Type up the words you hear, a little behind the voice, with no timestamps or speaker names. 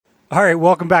All right,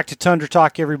 welcome back to Tundra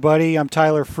Talk, everybody. I'm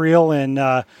Tyler Friel,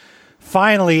 and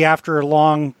finally, after a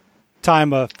long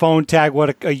time of phone tag,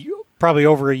 probably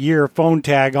over a year of phone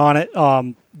tag on it,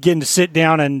 getting to sit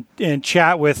down and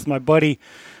chat with my buddy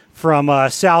from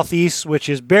Southeast, which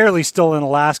is barely still in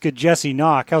Alaska, Jesse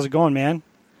Knock. How's it going, man?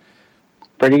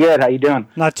 Pretty good. How you doing?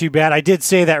 Not too bad. I did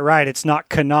say that right. It's not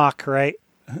Canuck, right?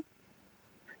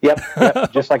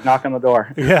 Yep. Just like knock on the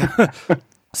door. Yeah.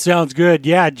 Sounds good.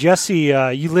 Yeah, Jesse,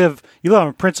 you live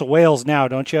in Prince of Wales now,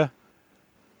 don't you?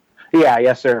 Yeah,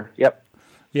 yes, sir. Yep.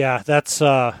 Yeah, that's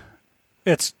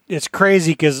it's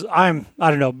crazy because I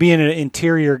don't know, being an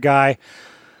interior guy,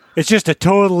 it's just a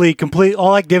totally complete. I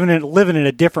like living in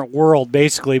a different world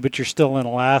basically, but you're still in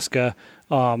Alaska.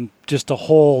 Just a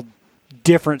whole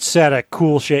different set of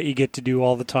cool shit you get to do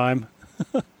all the time.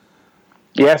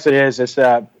 Yes, it is. It's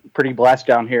pretty blessed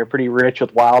down here. Pretty rich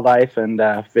with wildlife and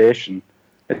fish, and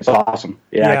it's awesome.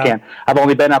 Yeah. I've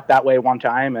only been up that way one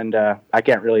time, and I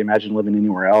can't really imagine living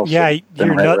anywhere else. Yeah,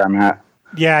 you're right where I'm at.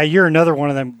 Yeah, you're another one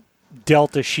of them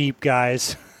Delta sheep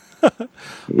guys.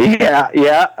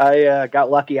 Yeah. I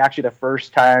got lucky actually the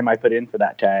first time I put in for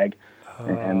that tag,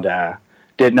 and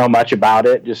didn't know much about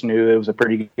it. Just knew it was a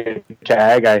pretty good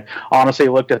tag. I honestly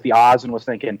looked at the odds and was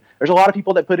thinking, "There's a lot of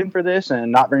people that put in for this, and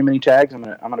not very many tags. I'm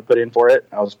gonna put in for it."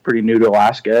 I was pretty new to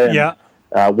Alaska. And, yeah.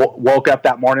 Woke up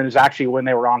that morning. It was actually when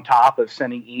they were on top of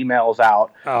sending emails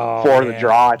out for the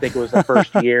draw. I think it was the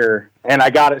first year. And I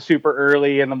got it super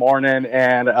early in the morning,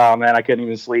 and man, I couldn't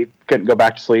even sleep. Couldn't go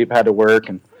back to sleep. Had to work,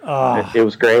 and it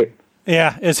was great.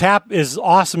 Yeah, as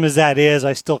awesome as that is,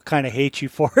 I still kind of hate you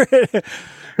for it.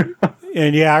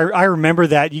 And yeah, I remember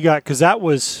that you got, because that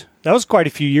was quite a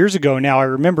few years ago now. I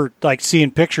remember like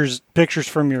seeing pictures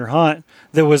from your hunt.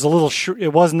 That was a little.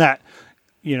 It wasn't that,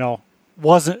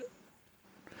 wasn't.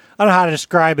 I don't know how to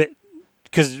describe it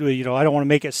because I don't want to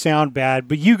make it sound bad,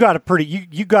 but you got it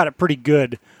pretty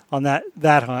good on that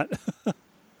hunt.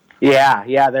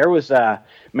 Yeah. There was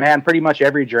pretty much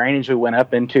every drainage we went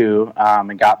up into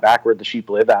and got back where the sheep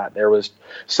live at. There was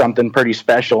something pretty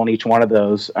special in each one of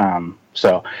those.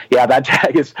 So yeah, that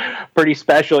tag is pretty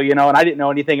special, and I didn't know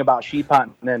anything about sheep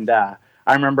hunting, and I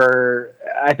remember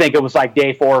I think it was like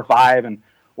day 4 or 5, and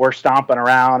we're stomping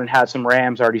around and had some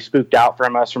rams already spooked out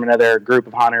from us from another group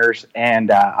of hunters.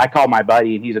 And I called my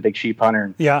buddy, and he's a big sheep hunter.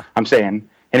 And yeah. I'm saying,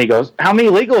 and he goes, "How many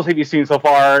legals have you seen so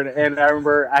far?" And I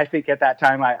remember, I think at that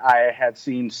time I had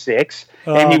seen 6.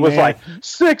 And he was like,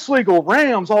 6 legal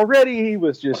rams already? He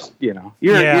was just,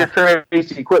 you're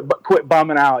crazy. Quit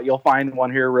bumming out. You'll find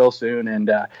one here real soon. And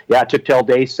it took till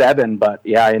day 7. But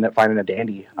yeah, I ended up finding a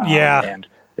dandy. And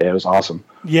it was awesome.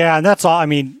 Yeah, and that's all. I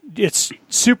mean, it's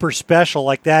super special,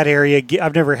 like that area.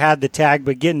 I've never had the tag,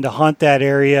 but getting to hunt that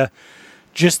area,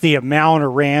 just the amount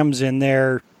of rams in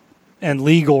there and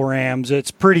legal rams, it's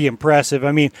pretty impressive.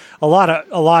 I mean, a lot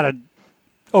of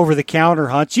over-the-counter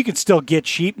hunts, you can still get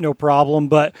sheep, no problem,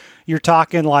 but you're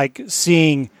talking like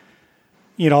seeing,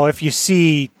 if you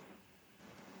see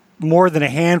more than a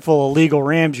handful of legal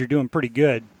rams, you're doing pretty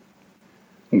good.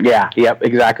 Yeah, yep,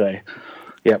 exactly.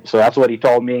 Yep. So that's what he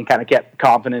told me, and kind of kept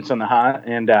confidence in the hunt.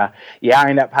 And I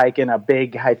ended up hiking a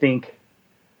big. I think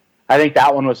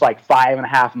that one was like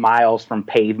 5.5 miles from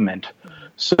pavement.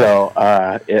 So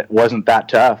it wasn't that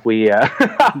tough. We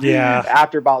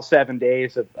after about 7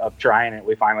 days of trying it,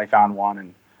 we finally found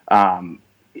one, and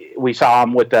we saw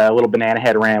him with a little banana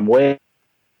head ram way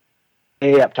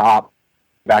up top,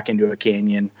 back into a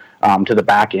canyon to the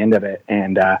back end of it,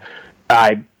 and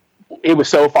it was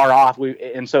so far off,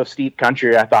 in so steep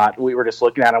country. I thought we were just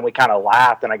looking at him. We kind of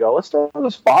laughed, and I go, "Let's throw the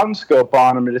spotting scope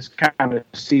on him and just kind of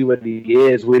see what he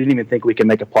is." We didn't even think we could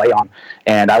make a play on.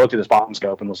 And I looked at the spotting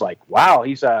scope and was like, "Wow,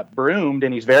 he's broomed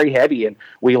and he's very heavy." And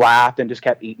we laughed and just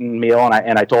kept eating meal.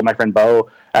 And I told my friend Bo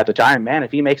at the time, "Man,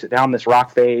 if he makes it down this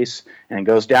rock face and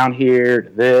goes down here to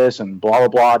this and blah blah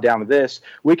blah down to this,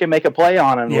 we can make a play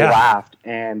on him." And we laughed,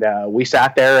 and we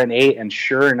sat there and ate. And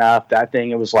sure enough, that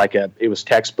thing, it was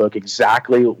textbook,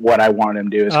 exactly what I wanted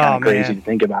him to do. It's kind of crazy to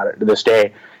think about it to this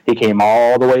day. He came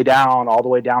all the way down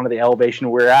to the elevation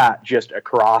we're at, just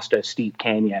across a steep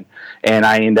canyon. And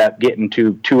I ended up getting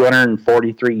to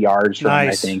 243 yards from him,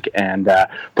 I think, and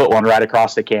put one right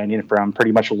across the canyon from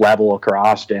pretty much level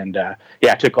across. And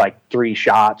it took like 3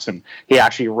 shots, and he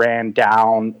actually ran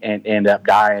down and ended up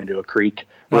dying into a creek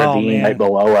ravine right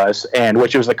below us, and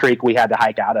which was the creek we had to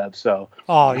hike out of. So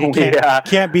you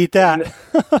can't beat that.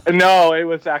 No, it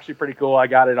was actually pretty cool. I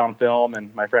got it on film,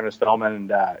 and my friend was filming,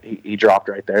 and he dropped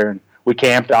right there, and we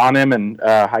camped on him and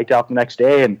hiked out the next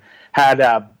day and had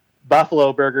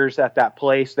buffalo burgers at that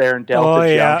place there in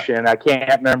Delta Junction. I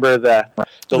can't remember the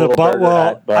a little burger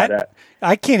hut, but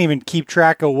I can't even keep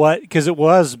track of what, because it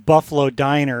was Buffalo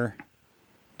Diner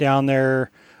down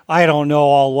there. I don't know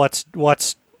all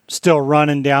what's still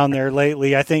running down there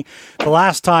lately. I think the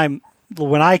last time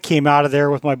when I came out of there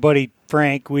with my buddy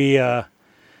Frank, we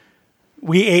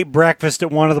ate breakfast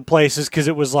at one of the places because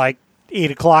it was like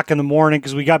 8 o'clock in the morning,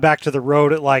 because we got back to the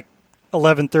road at like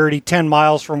 11:30, 10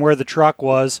 miles from where the truck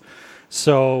was.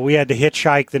 So we had to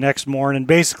hitchhike the next morning.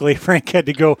 Basically, Frank had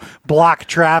to go block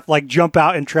traffic, like jump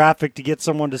out in traffic to get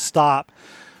someone to stop.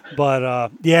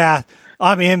 But yeah,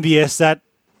 I'm envious. That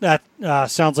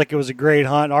sounds like it was a great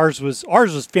hunt. Ours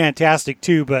was fantastic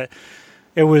too, but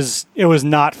it was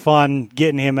not fun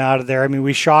getting him out of there. I mean,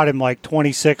 we shot him like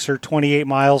 26 or 28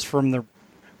 miles from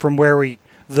where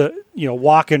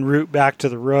walking route back to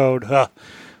the road. Huh.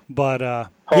 But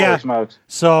holy yeah. smokes.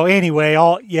 So anyway,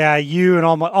 you and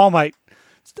all my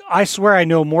I swear I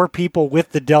know more people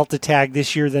with the Delta tag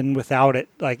this year than without it.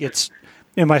 Like, it's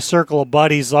in my circle of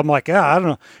buddies. I'm like, I don't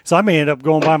know. So I may end up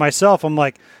going by myself. I'm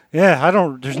like,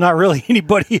 there's not really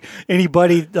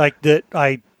anybody like that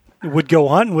I would go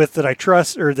hunting with that I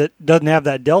trust or that doesn't have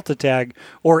that Delta tag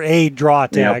or a draw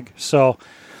tag. Yep. So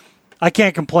I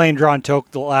can't complain drawing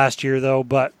toke the last year though.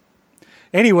 But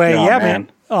anyway,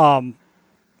 man.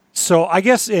 So I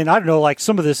guess, and I don't know, like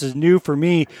some of this is new for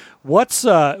me. What's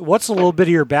a little bit of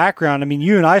your background? I mean,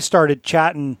 you and I started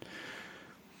chatting,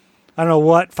 I don't know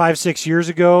what, 5-6 years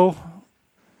ago,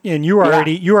 and you were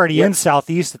already in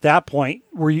Southeast at that point.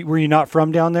 Were you not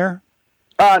from down there?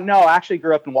 No, I actually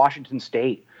grew up in Washington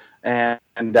State, and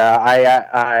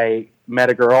I met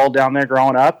a girl down there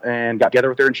growing up and got together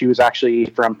with her, and she was actually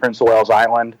from Prince of Wales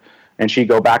Island. And she'd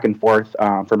go back and forth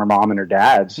from her mom and her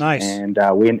dad's. Nice. And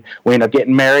we ended up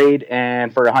getting married.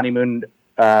 And for a honeymoon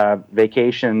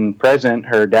vacation present,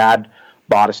 her dad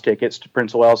bought us tickets to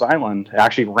Prince of Wales Island,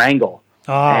 actually Wrangell.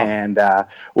 Oh. And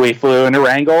we flew into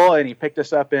Wrangell, and he picked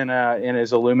us up in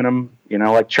his aluminum,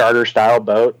 like charter style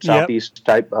boat, Southeast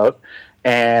type boat.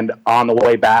 And on the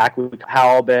way back, we caught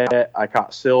halibut. I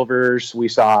caught silvers. We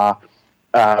saw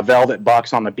velvet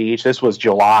bucks on the beach. This was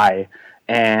July.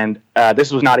 And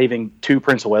this was not even to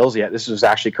Prince of Wales yet. This was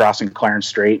actually crossing Clarence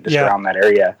Strait, just around that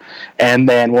area. And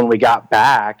then when we got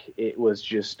back, it was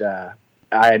just I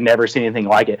had never seen anything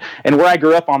like it. And where I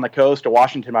grew up on the coast of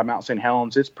Washington by Mount St.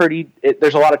 Helens, it's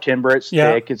there's a lot of timber. It's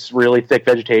thick. It's really thick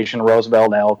vegetation.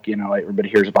 Roosevelt elk, everybody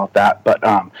hears about that. But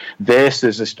this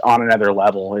is just on another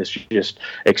level. It's just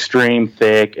extreme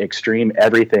thick, extreme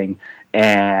everything.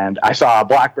 And I saw a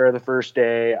black bear the first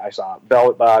day. I saw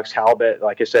velvet bucks, halibut,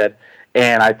 like I said.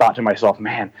 And I thought to myself,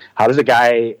 man, how does the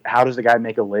guy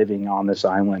make a living on this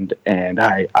island? And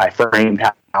I framed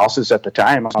houses at the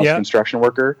time. I was a construction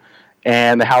worker,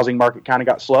 and the housing market kind of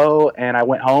got slow. And I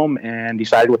went home and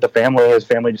decided with the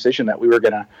family decision that we were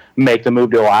going to make the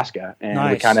move to Alaska. And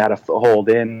we kind of had a hold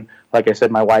in. Like I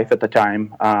said, my wife at the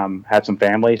time had some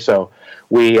family, so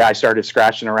I started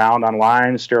scratching around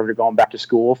online, started going back to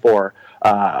school for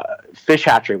fish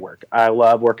hatchery work. I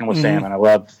love working with salmon. I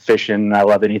love fishing. I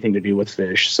love anything to do with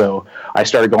fish. So I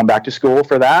started going back to school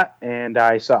for that, and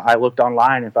I looked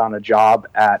online and found a job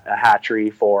at a hatchery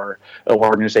for an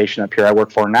organization up here I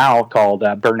work for now called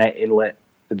Burnett Inlet,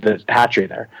 the hatchery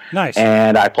there. Nice.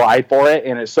 And I applied for it,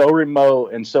 and it's so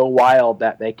remote and so wild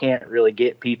that they can't really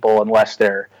get people unless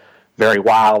they're very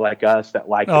wild like us that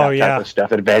like that type of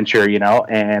stuff, adventure,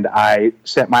 and I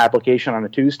sent my application on a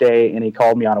Tuesday, and he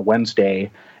called me on a Wednesday,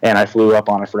 and I flew up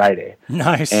on a Friday.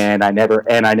 Nice. And I never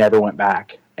went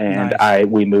back.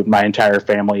 And we moved my entire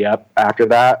family up after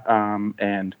that.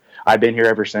 And I've been here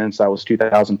ever since. That was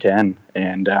 2010.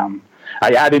 And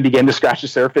I didn't begin to scratch the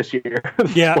surface here.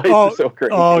 Yeah. This place is so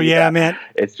crazy. Oh yeah, man.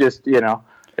 It's just,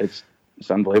 it's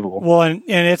unbelievable. Well, and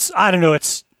it's, I don't know,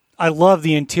 I love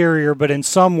the interior, but in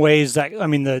some ways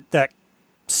that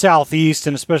Southeast,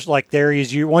 and especially like the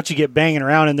areas once you get banging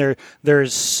around in there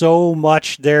is so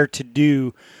much there to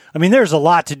do. I mean, there's a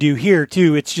lot to do here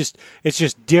too. It's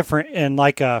just different and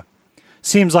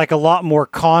seems like a lot more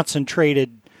concentrated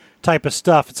type of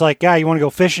stuff. It's like, you want to go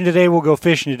fishing today? We'll go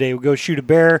fishing today. We'll go shoot a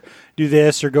bear, do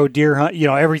this, or go deer hunt.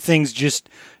 Everything's just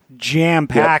jam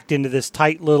packed into this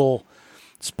tight little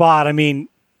spot. I mean,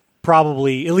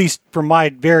 probably, at least from my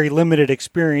very limited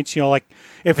experience, like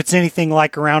if it's anything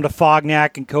like around a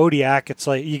Fognac and Kodiak, it's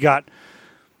like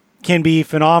can be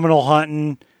phenomenal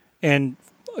hunting and,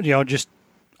 just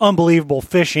unbelievable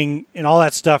fishing and all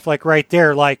that stuff, like right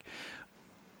there. Like,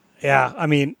 I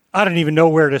mean, I don't even know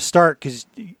where to start because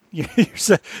you're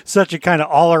such a kind of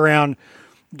all around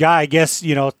guy. I guess,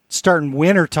 starting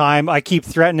winter time, I keep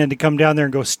threatening to come down there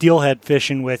and go steelhead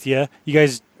fishing with you. You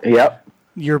guys. Yep.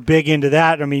 you're big into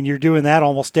that. I mean, you're doing that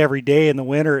almost every day in the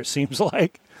winter, it seems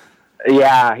like.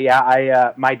 Yeah.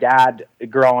 I my dad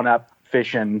growing up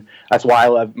fishing. That's why I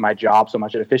love my job so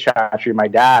much at a fish hatchery. My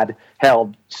dad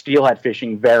held steelhead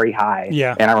fishing very high.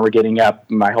 Yeah. And I remember getting up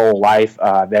my whole life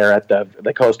there at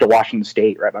the coast of Washington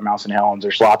State, right by Mount St. Helens.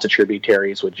 There's lots of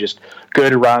tributaries with just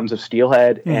good runs of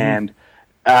steelhead, and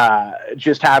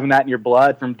just having that in your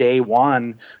blood from day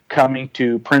one, coming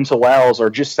to Prince of Wales or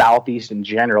just Southeast in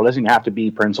general. It doesn't have to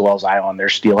be Prince of Wales Island.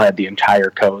 There's steelhead the entire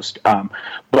coast.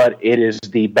 But it is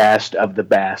the best of the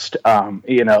best.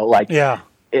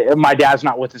 My dad's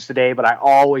not with us today, but I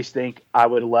always think I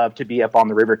would love to be up on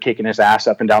the river kicking his ass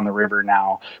up and down the river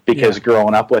now, because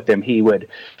growing up with him, he would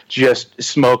just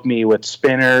smoke me with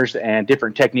spinners and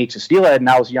different techniques of steelhead. And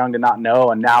I was young to not know,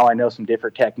 and now I know some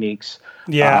different techniques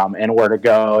and where to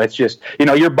go. It's just,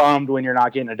 you're bummed when you're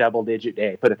not getting a double-digit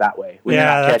day, put it that way. When you're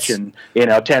not catching,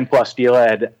 10-plus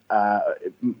steelhead.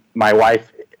 My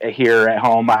wife here at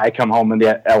home, I come home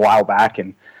a while back,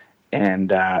 and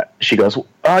she goes,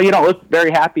 "Oh, you don't look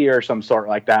very happy," or some sort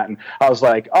like that. And I was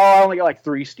like, "Oh, I only got like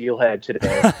 3 steelhead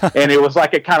today." And it was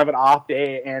like a kind of an off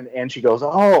day. And she goes,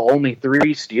 "Oh, only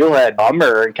 3 steelhead,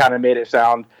 bummer," and kind of made it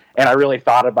sound. And I really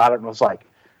thought about it and was like,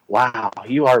 wow,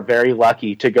 you are very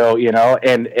lucky to go,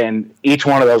 and each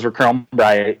one of those were chrome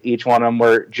bright. Each one of them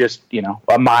were just,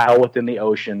 a mile within the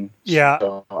ocean. Yeah.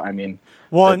 So, I mean,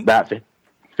 that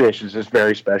fish is just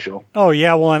very special. Oh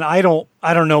yeah, well, and I don't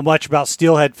know much about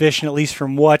steelhead fishing, at least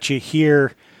from what you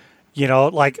hear.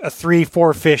 Like a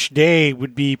 3-4 fish day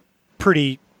would be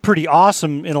pretty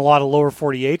awesome in a lot of lower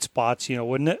 48 spots,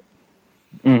 wouldn't it?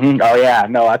 Mm-hmm. Oh yeah,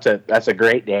 no, that's a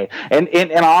great day. And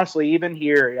honestly, even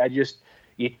here,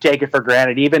 you take it for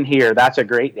granted. Even here, that's a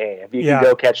great day. If you can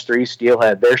go catch 3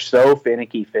 steelhead, they're so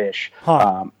finicky fish.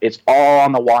 It's all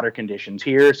on the water conditions.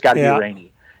 Here, it's got to be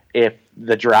rainy. If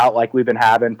the drought, like we've been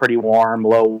having, pretty warm,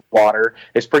 low water,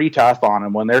 it's pretty tough on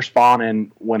them. When they're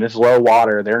spawning, when it's low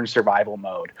water, they're in survival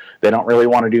mode. They don't really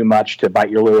want to do much to bite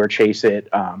your lure, chase it.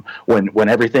 When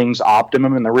everything's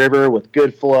optimum in the river with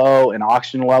good flow and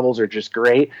oxygen levels are just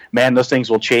great, man, those things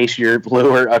will chase your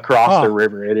lure across the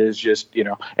river. It is just,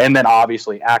 and then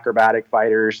obviously acrobatic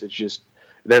fighters, it's just,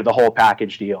 they're the whole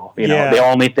package deal. The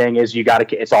only thing is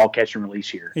it's all catch and release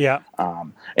here. Yeah.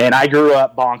 And I grew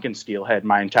up bonking steelhead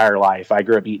my entire life. I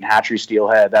grew up eating hatchery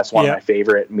steelhead. That's one of my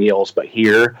favorite meals. But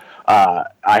here,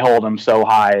 I hold them so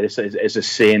high. It's a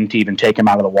sin to even take them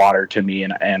out of the water to me.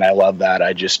 And I love that.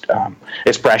 I just,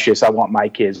 it's precious. I want my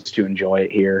kids to enjoy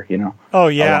it here, Oh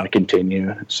yeah. I want to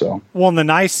continue. So. Well, and the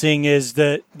nice thing is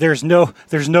that there's no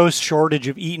shortage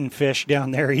of eating fish down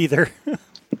there either.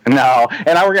 No,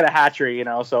 and I work at a hatchery,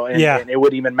 so and it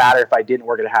wouldn't even matter if I didn't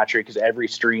work at a hatchery, because every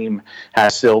stream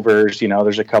has silvers.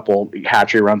 There's a couple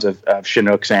hatchery runs of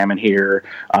Chinook salmon here.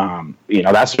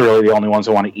 That's really the only ones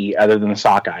I want to eat, other than the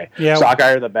sockeye. Yeah.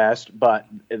 Sockeye are the best, but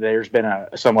there's been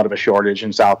somewhat of a shortage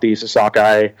in Southeast of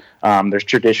sockeye. There's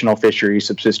traditional fishery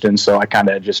subsistence, so I kind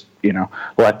of just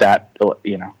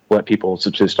let people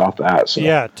subsist off that. So.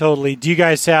 Yeah, totally. Do you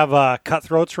guys have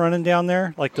cutthroats running down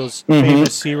there, like those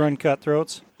famous sea run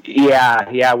cutthroats?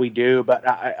 Yeah, we do.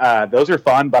 But those are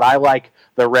fun. But I like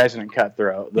the resident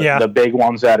cutthroat, the big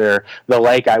ones that are the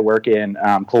lake I work in,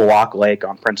 Klawock Lake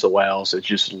on Prince of Wales. It's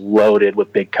just loaded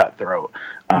with big cutthroat,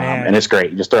 and it's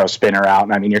great. You just throw a spinner out,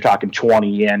 and I mean, you're talking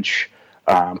 20-inch.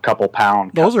 Couple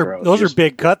pound. Those are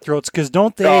big cutthroats, because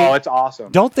don't they? Oh, it's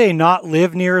awesome. Don't they not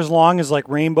live near as long as like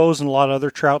rainbows and a lot of other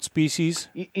trout species?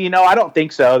 I don't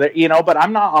think so. But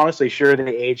I'm not honestly sure the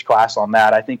age class on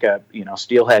that. I think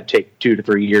steelhead take 2 to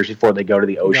 3 years before they go to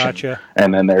the ocean. Gotcha.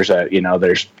 And then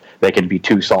they can be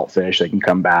 2 saltfish. They can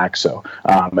come back. So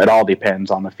it all depends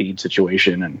on the feed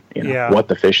situation and what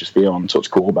the fish is feeling. So it's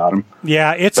cool about them.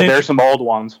 Yeah, there's some old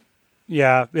ones.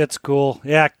 Yeah, it's cool.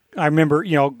 Yeah. I remember,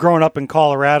 growing up in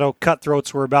Colorado,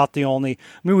 cutthroats were about the only.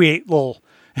 We ate a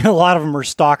lot of them are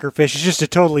stalker fish. It's just a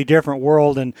totally different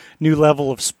world and new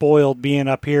level of spoiled being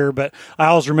up here. But I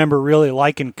always remember really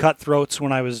liking cutthroats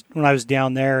when I was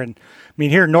down there. And I mean,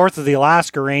 here north of the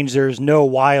Alaska Range, there's no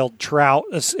wild trout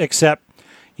except,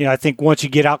 I think once you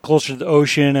get out closer to the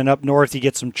ocean and up north, you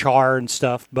get some char and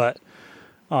stuff. But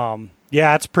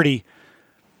it's pretty.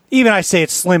 Even I say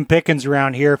it's slim pickings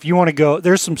around here. If you want to go,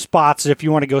 there's some spots if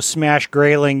you want to go smash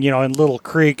grayling, in little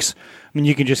creeks. I mean,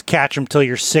 you can just catch them till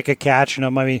you're sick of catching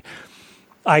them. I mean,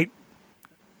 I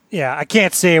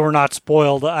can't say we're not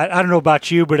spoiled. I don't know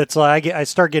about you, but it's like I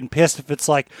start getting pissed if it's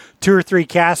like 2 or 3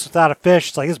 casts without a fish.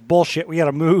 It's like, it's bullshit. We got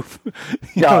to move.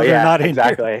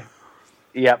 Exactly.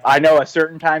 Yep, I know a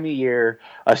certain time of year,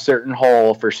 a certain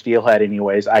hole for steelhead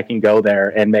anyways, I can go there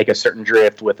and make a certain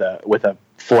drift with a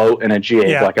float and a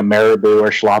jig, like a marabou or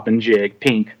schlappen jig,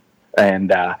 pink. And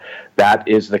that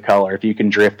is the color. If you can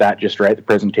drift that just right, the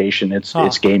presentation,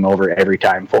 it's game over every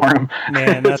time for him.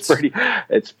 Man,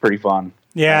 it's pretty fun.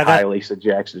 Yeah, I highly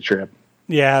suggest the trip.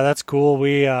 Yeah, that's cool.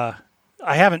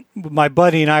 My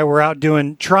buddy and I were out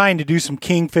trying to do some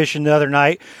king fishing the other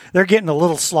night. They're getting a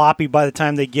little sloppy by the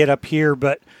time they get up here,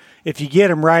 but if you get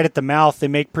them right at the mouth, they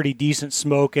make pretty decent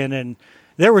smoking. And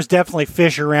there was definitely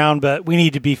fish around, but we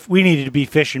needed to be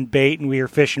fishing bait, and we were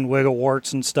fishing wiggle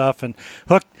warts and stuff, and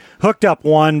hooked up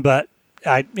one, but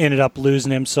I ended up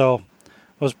losing him, so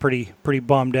I was pretty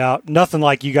bummed out. Nothing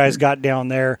like you guys got down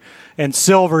there. And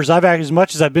silvers, as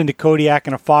much as I've been to Kodiak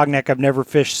and Afognak, I've never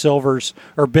fished silvers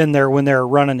or been there when they're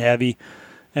running heavy,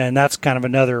 and that's kind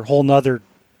of whole nother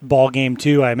ball game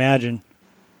too, I imagine.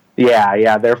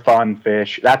 Yeah, they're fun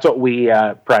fish. That's what we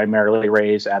primarily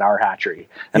raise at our hatchery,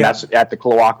 and that's at the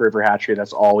Klawock River hatchery.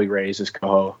 That's all we raise is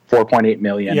coho, 4.8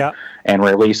 million, and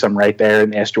release them right there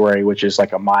in the estuary, which is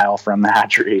like a mile from the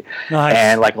hatchery. Nice.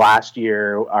 And like last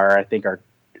year,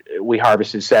 we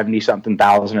harvested 70-something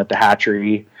thousand at the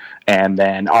hatchery, and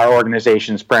then our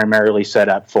organization is primarily set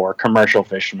up for commercial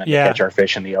fishermen to catch our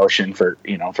fish in the ocean for a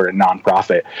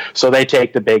nonprofit. So they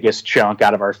take the biggest chunk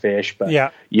out of our fish,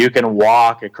 but you can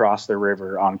walk across the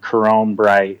river on chrome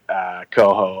bright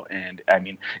coho, and I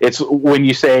mean, it's when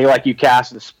you say like you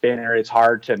cast the spinner, it's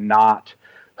hard to not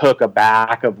hook a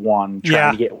back of one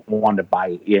trying to get one to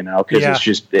bite,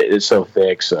 because it's so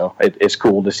thick. So it's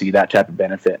cool to see that type of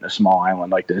benefit in a small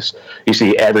island like this. You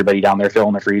see everybody down there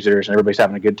filling their freezers, and everybody's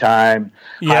having a good time,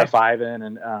 high-fiving,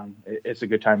 and it's a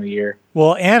good time of the year.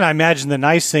 Well, and I imagine the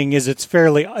nice thing is it's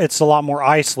a lot more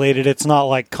isolated. It's not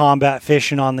like combat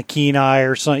fishing on the Kenai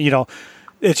or something,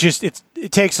 It's just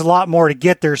it takes a lot more to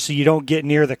get there, so you don't get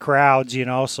near the crowds,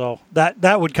 So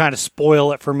that would kind of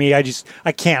spoil it for me.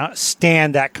 I can't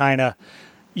stand that kind of,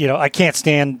 I can't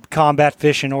stand combat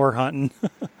fishing or hunting.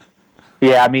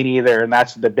 Yeah, me neither. And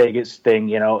that's the biggest thing,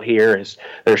 here is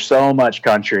there's so much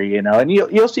country, and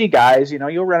you'll see guys,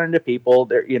 you'll run into people,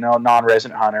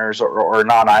 non-resident hunters or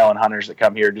non-island hunters that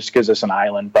come here just because it's an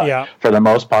island. But for the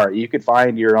most part, you could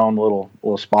find your own little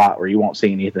spot where you won't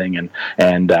see anything.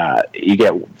 And you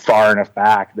get far enough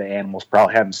back, the animals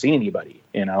probably haven't seen anybody.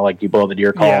 Like you blow the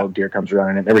deer call, deer comes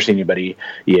running, and never seen anybody.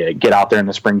 You get out there in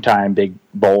the springtime, big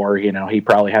boar, he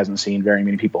probably hasn't seen very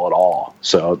many people at all.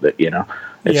 So that,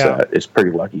 it's pretty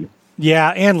lucky. Yeah,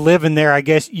 and living there, I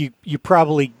guess you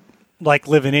probably, like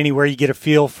living anywhere, you get a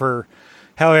feel for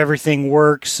how everything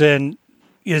works. And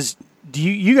do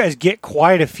you guys get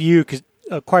quite a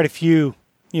few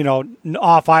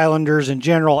off islanders in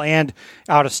general and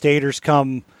out of staters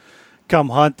come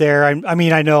hunt there? I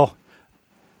mean, I know.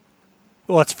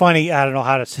 Well, it's funny. I don't know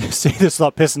how to say this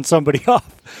without pissing somebody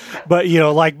off, but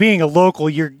like being a local,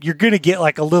 you're going to get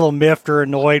like a little miffed or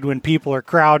annoyed when people are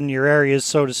crowding your areas,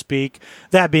 so to speak.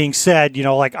 That being said,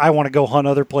 like I want to go hunt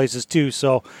other places too,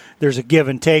 so there's a give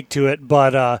and take to it.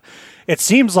 But it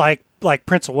seems like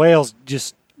Prince of Wales,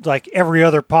 just like every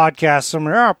other podcast,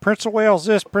 someone, Prince of Wales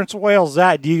this, Prince of Wales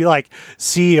that. Do you like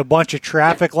see a bunch of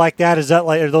traffic like that?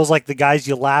 Are those like the guys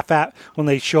you laugh at when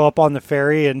they show up on the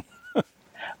ferry and?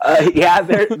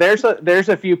 There's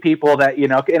a few people that,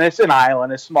 and it's an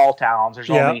island, it's small towns.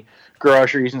 There's only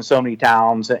groceries in so many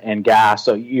towns and gas.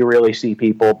 So you really see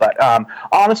people. But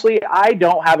honestly, I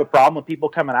don't have a problem with people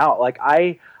coming out. Like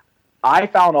I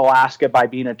found Alaska by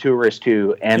being a tourist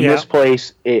too. And this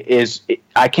place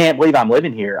I can't believe I'm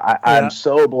living here. I'm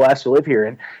so blessed to live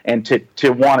here and to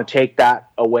want to take that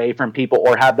away from people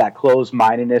or have that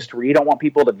closed-mindedness to where you don't want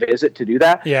people to visit to do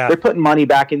that. Yeah. They're putting money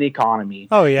back in the economy.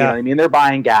 Oh, yeah. You know what I mean? They're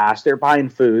buying gas. They're buying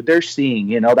food. They're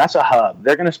seeing, that's a hub.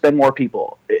 They're going to send more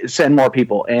people.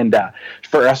 And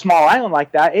for a small island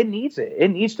like that, it needs it. It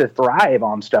needs to thrive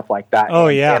on stuff like that. Oh,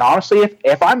 yeah. And honestly,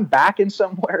 if I'm back in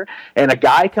somewhere and a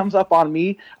guy comes up on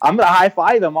me, I'm going to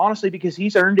high-five him, honestly, because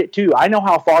he's earned it too. I know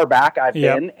how far back I've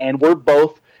been, and we're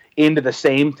both into the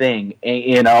same thing,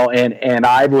 and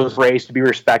I was raised to be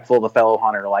respectful of the fellow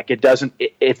hunter. Like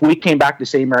if we came back to the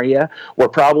same area, we're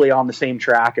probably on the same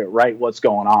track at what's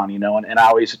going on, and I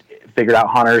always figured out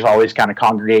hunters always kind of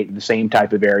congregate in the same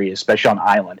type of areas, especially on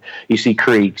island. You see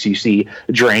creeks, you see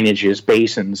drainages,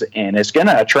 basins, and it's going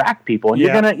to attract people, and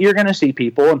you're going to see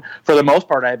people. And for the most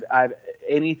part,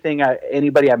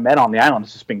 anybody I've met on the island,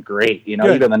 it's just been great.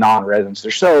 Even the non-residents,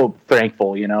 they're so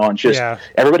thankful, and just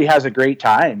everybody has a great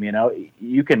time.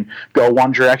 You can go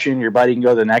one direction, your buddy can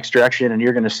go the next direction, and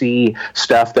you're going to see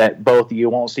stuff that both of you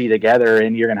won't see together,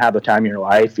 and you're going to have the time of your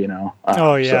life. It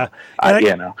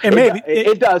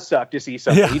does suck to see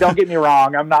something. You don't get me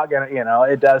wrong. I'm not gonna.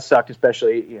 It does suck,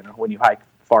 especially when you hike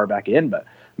far back in, but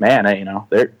man,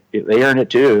 they earn it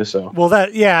too. So well,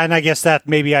 and I guess that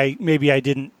maybe I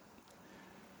didn't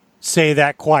say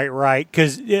that quite right,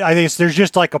 because I think there's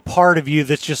just like a part of you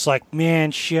that's just like,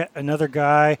 man, shit, another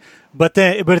guy. But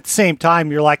at the same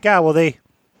time, you're like, well, they,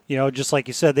 just like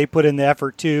you said, they put in the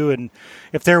effort too, and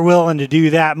if they're willing to do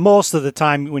that, most of the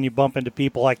time when you bump into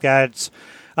people like that,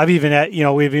 we've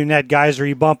even had guys where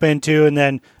you bump into and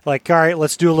then like, all right,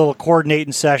 let's do a little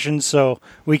coordinating session so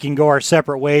we can go our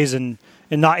separate ways and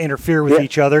not interfere with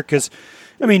each other. Because,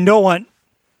 no one,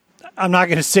 I'm not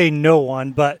going to say no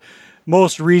one, but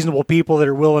most reasonable people that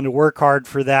are willing to work hard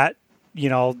for that,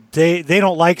 they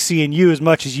don't like seeing you as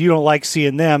much as you don't like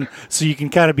seeing them. So you can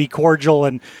kind of be cordial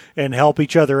and help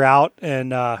each other out.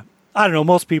 And I don't know,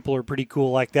 most people are pretty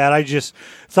cool like that. I just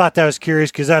thought that was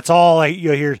curious because that's all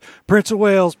you hear, Prince of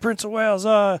Wales.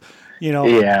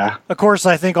 Yeah. Of course,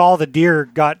 I think all the deer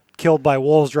got killed by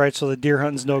wolves, right? So the deer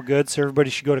hunting's no good. So everybody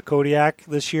should go to Kodiak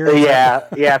this year.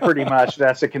 Yeah, pretty much.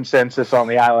 That's a consensus on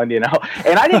the island, And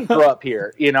I didn't grow up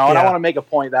here, and I want to make a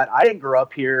point that I didn't grow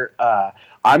up here.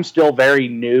 I'm still very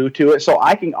new to it, so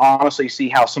I can honestly see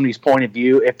how somebody's point of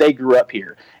view, if they grew up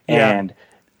here and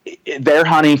they're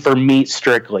hunting for meat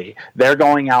strictly. They're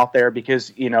going out there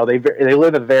because they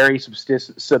live a very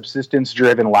subsistence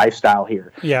driven lifestyle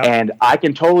here. Yeah. And I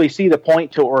can totally see the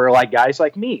point to where like guys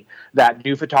like me that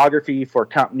do photography for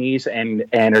companies and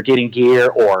are getting gear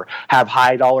or have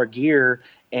high dollar gear,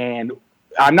 and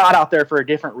I'm not out there for a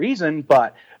different reason,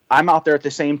 but I'm out there at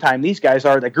the same time these guys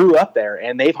are that grew up there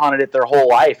and they've hunted it their whole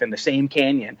life in the same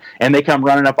canyon, and they come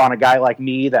running up on a guy like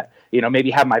me that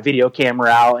maybe have my video camera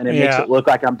out and it makes it look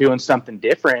like I'm doing something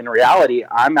different. In reality,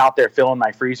 I'm out there filling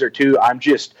my freezer too. I'm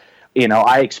just,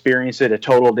 I experience it a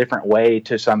total different way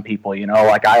to some people,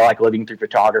 like I like living through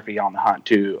photography on the hunt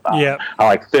too. I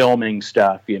like filming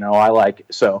stuff,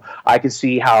 so I could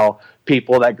see how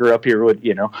people that grew up here would,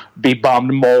 be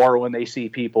bummed more when they see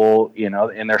people,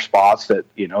 in their spots that,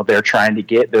 they're trying to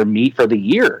get their meat for the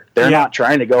year. They're not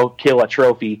trying to go kill a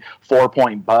trophy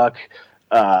 4-point buck,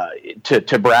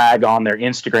 to brag on their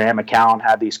Instagram account,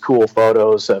 have these cool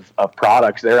photos of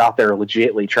products. They're out there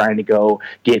legitly trying to go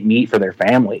get meat for their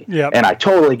family. Yep. And I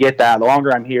totally get that. The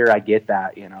longer I'm here, I get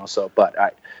that, so, but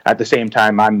at the same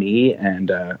time, I'm me,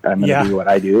 and I'm going to do what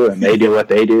I do, and they do what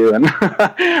they do, and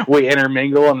we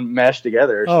intermingle and mesh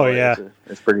together. So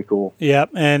it's pretty cool.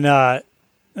 Yep. And as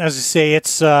I say,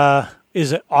 it's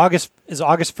is August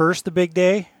 1st the big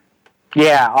day?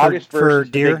 Yeah, August 1st is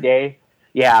the deer? big day.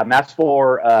 Yeah, and that's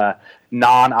for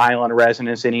non-island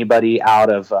residents, anybody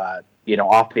out of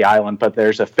off the island. But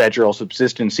there's a federal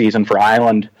subsistence season for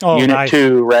island Unit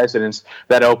 2 residents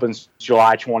that opens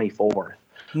July 24th.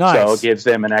 Nice. So it gives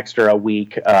them an extra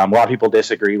week. A lot of people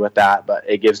disagree with that, but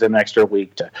it gives them an extra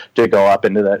week to go up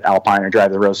into the Alpine or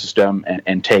drive the road system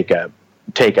and take a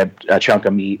chunk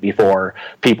of meat before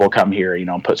people come here,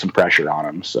 and put some pressure on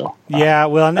them. So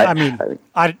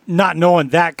I not knowing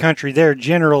that country there,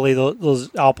 generally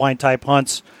those Alpine type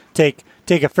hunts take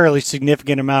a fairly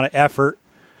significant amount of effort.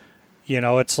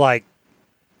 It's like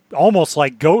almost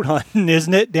like goat hunting,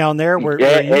 isn't it, down there where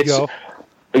you go?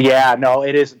 Yeah, no,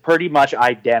 it is pretty much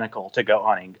identical to goat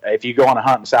hunting. If you go on a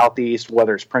hunt in Southeast,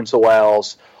 whether it's Prince of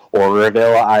Wales or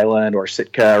Revilla Island or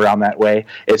Sitka around that way,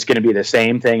 it's going to be the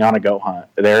same thing on a goat hunt.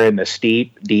 They're in the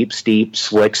steep,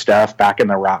 slick stuff back in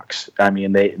the rocks. I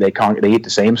mean, they eat the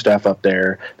same stuff up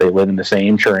there. They live in the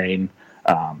same terrain.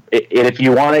 If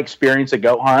you want to experience a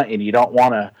goat hunt and you don't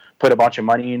want to put a bunch of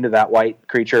money into that white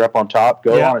creature up on top,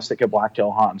 go on a Sitka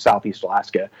blacktail hunt in Southeast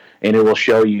Alaska, and it will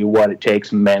show you what it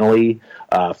takes mentally,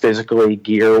 physically,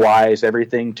 gear-wise,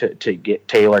 everything to get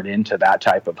tailored into that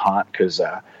type of hunt, because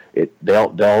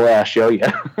they'll show you.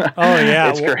 Oh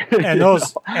yeah, it's great.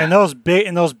 and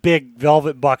those big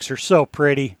velvet bucks are so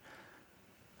pretty.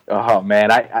 Oh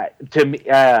man,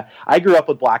 I grew up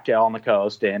with blacktail on the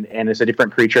coast, and it's a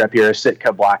different creature up here, a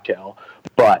Sitka blacktail,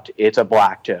 but it's a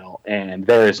blacktail, and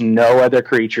there is no other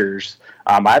creatures.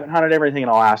 I haven't hunted everything in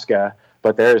Alaska,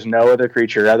 but there is no other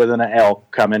creature other than an elk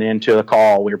coming into the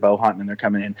call. We were bow hunting and they're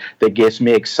coming in that gets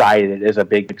me excited as a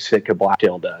big Sitka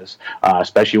blacktail does,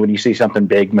 especially when you see something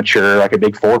big, mature, like a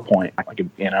big 4-point,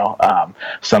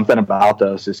 something about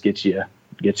those just gets you.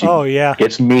 Oh yeah,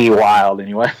 gets me wild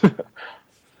anyway.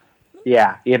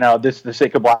 Yeah, this the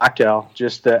Sitka blacktail,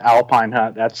 just the Alpine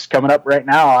hunt that's coming up right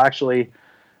now. Actually,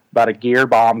 about a gear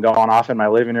bomb going off in my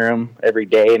living room every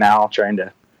day now, trying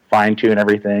to fine tune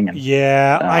everything. And,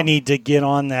 I need to get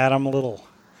on that. I'm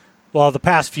the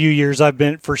past few years I've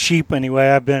been, for sheep anyway,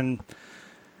 I've been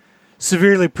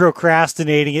severely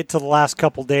procrastinating it till the last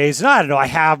couple days. And I don't know, I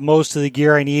have most of the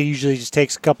gear I need. It usually just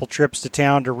takes a couple trips to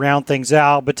town to round things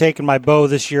out. But taking my bow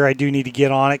this year, I do need to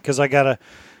get on it because I got to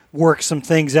work some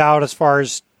things out as far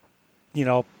as,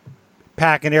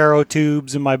 packing arrow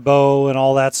tubes in my bow and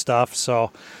all that stuff.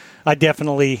 So I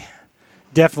definitely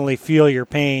feel your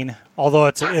pain. Although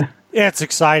it's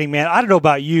exciting, man. I don't know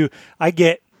about you. I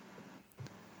get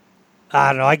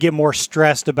more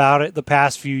stressed about it the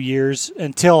past few years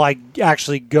until I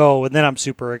actually go, and then I'm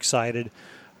super excited.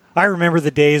 I remember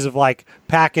the days of like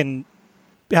having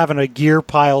a gear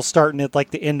pile starting at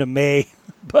like the end of May.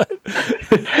 But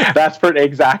that's pretty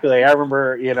exactly. I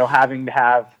remember, having to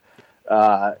have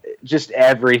just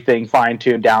everything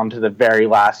fine-tuned down to the very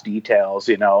last details,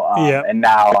 and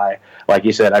now like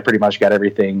you said, I pretty much got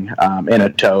everything in a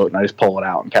tote, and I just pull it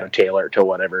out and kind of tailor it to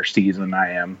whatever season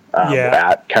I am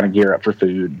at, kind of gear up for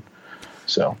food.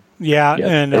 So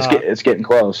and it's getting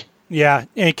close. Yeah,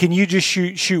 and can you just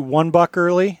shoot one buck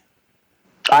early?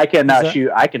 I can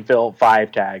shoot. I can fill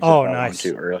 5 tags. Oh, nice.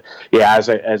 Too early. Yeah, as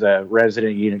a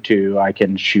resident Unit 2, I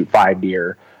can shoot 5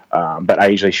 deer. But I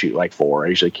usually shoot like 4. I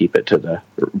usually keep it to the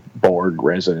board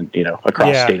resident,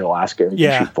 across state Alaska. And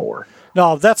shoot 4.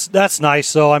 No, that's nice.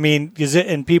 So I mean,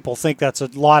 and people think that's a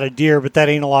lot of deer, but that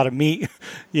ain't a lot of meat.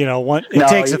 It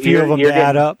takes a few of them to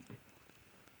add up.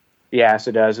 Yes,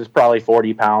 it does. It's probably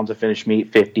 40 pounds of finished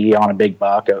meat, 50 on a big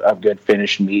buck of good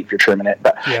finished meat if you're trimming it.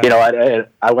 But,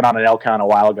 I went on an elk hunt a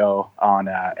while ago on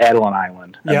Edelin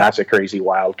Island, and that's a crazy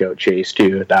wild goat chase,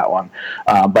 too, at that one.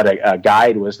 But a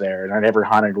guide was there, and I never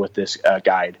hunted with this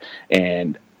guide.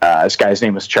 And this guy's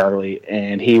name was Charlie,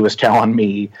 and he was telling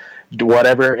me,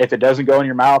 whatever, if it doesn't go in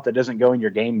your mouth, it doesn't go in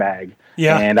your game bag.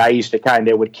 Yeah. And I used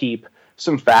to would keep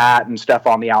some fat and stuff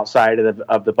on the outside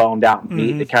of the boned out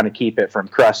meat to kind of keep it from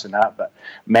crusting up. But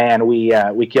man, we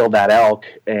killed that elk,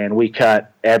 and we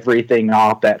cut everything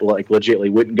off that like legitimately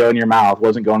wouldn't go in your mouth,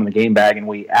 wasn't going in the game bag, and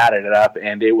we added it up,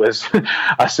 and it was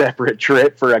a separate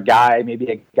trip for a guy, maybe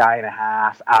a guy and a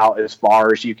half out as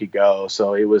far as you could go.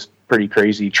 So it was pretty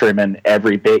crazy trimming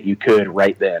every bit you could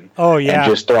right then. Oh yeah.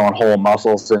 And just throwing whole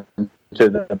muscles into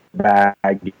the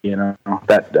bag,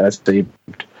 that's the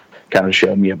kind of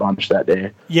showed me a bunch that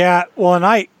day. Yeah, well, and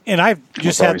I've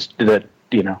just had the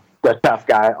tough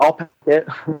guy. I'll pack it.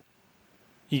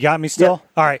 You got me still? Yep.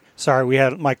 All right. Sorry,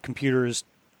 my computer is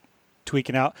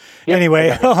tweaking out. Yep. Anyway,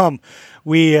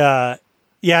 I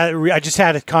just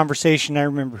had a conversation. I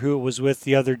remember who it was with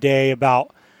the other day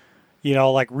about,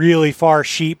 like really far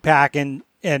sheep packing,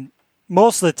 and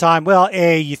most of the time,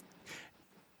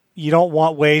 you don't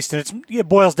want waste, and it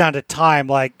boils down to time.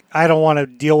 Like, I don't want to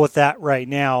deal with that right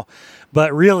now,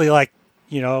 but really, like,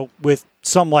 with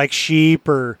something like sheep,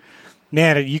 or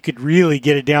man, you could really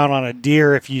get it down on a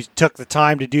deer if you took the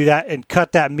time to do that and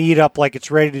cut that meat up like it's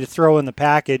ready to throw in the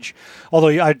package.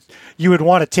 Although you would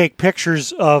want to take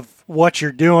pictures of what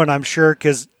you're doing, I'm sure,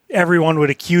 because everyone would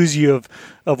accuse you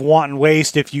of wanting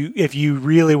waste if you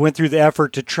really went through the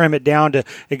effort to trim it down to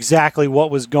exactly what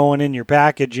was going in your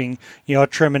packaging,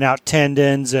 trimming out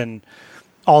tendons and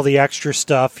all the extra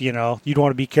stuff. You'd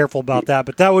want to be careful about that,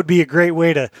 but that would be a great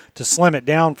way to slim it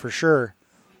down for sure.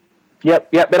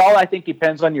 Yep. But all I think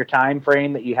depends on your time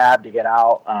frame that you have to get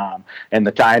out, and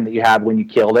the time that you have when you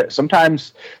killed it.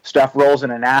 Sometimes stuff rolls in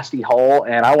a nasty hole,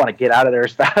 and I want to get out of there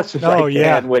as fast as I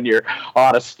can when you're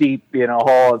on a steep,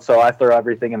 hole. And so I throw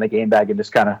everything in the game bag and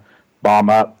just kind of bomb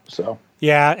up. So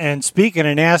yeah. And speaking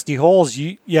of nasty holes,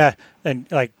 and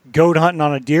like goat hunting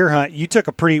on a deer hunt, you took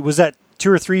was that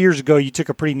 2 or 3 years ago? You took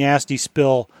a pretty nasty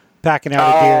spill packing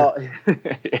out a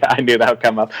deer. Yeah, I knew that would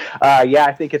come up.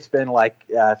 I think it's been like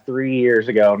 3 years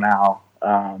ago now.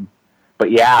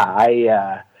 But yeah,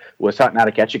 I was hunting out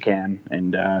of Ketchikan,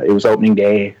 and it was opening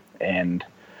day, and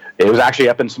it was actually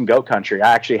up in some goat country.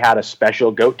 I actually had a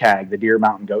special goat tag, the Deer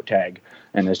Mountain goat tag,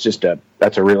 and it's just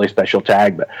that's a really special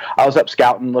tag. But I was up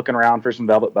scouting, looking around for some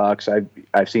velvet bucks.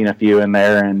 I've seen a few in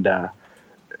there, and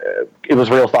it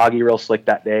was real foggy, real slick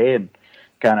that day, and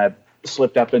kind of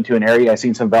slipped up into an area. I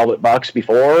seen some velvet bucks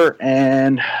before,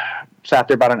 and sat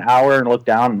there about an hour and looked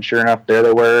down, and sure enough, there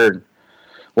they were.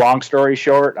 Long story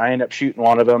short, I ended up shooting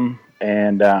one of them,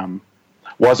 and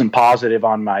wasn't positive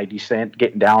on my descent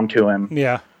getting down to him.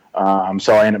 Yeah.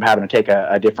 So I ended up having to take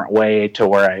a different way to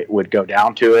where I would go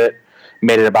down to it.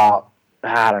 Made it about,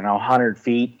 100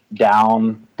 feet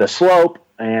down the slope,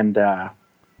 and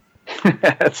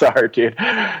it's hard, dude.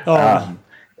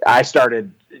 I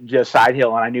started just side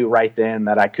hill, and I knew right then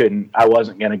that I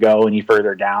wasn't going to go any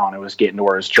further down. It was getting to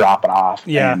where it's dropping off.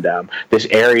 Yeah. And this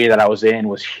area that I was in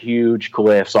was huge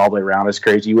cliffs all the way around. It's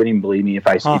crazy. You wouldn't even believe me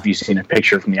if you seen a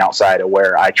picture from the outside of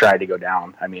where I tried to go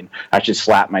down. I mean, I should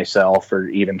slap myself for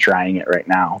even trying it right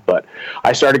now. But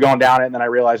I started going down it, and then I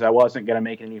realized I wasn't going to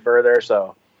make it any further.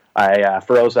 So I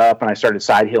froze up, and I started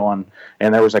side hilling,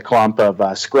 and there was a clump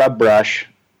of scrub brush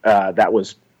that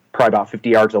was probably about 50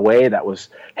 yards away that was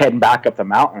heading back up the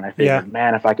mountain. I figured,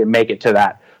 man, if I can make it to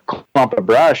that clump of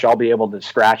brush, I'll be able to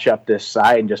scratch up this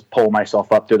side and just pull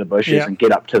myself up through the bushes and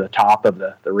get up to the top of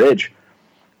the ridge.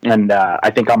 And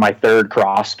I think on my third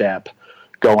cross step,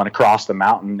 going across the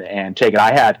mountain and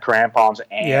I had crampons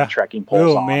and trekking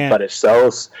poles on, man. But it's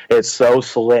so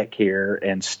slick here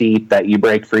and steep that you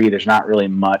break free. There's not really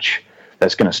much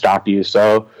that's going to stop you.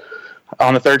 So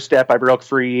on the third step, I broke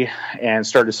free and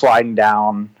started sliding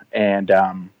down, and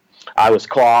I was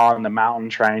clawing the mountain,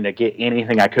 trying to get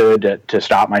anything I could to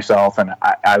stop myself. And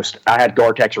I had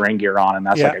Gore-Tex rain gear on, and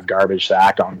that's like a garbage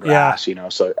sack on grass,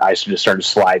 so I just started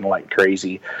sliding like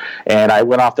crazy. And I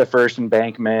went off the first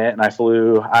embankment, and I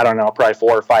flew, I don't know, probably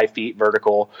 4 or 5 feet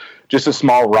vertical, just a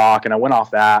small rock. And I went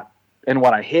off that. And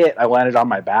when I hit, I landed on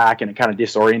my back, and it kind of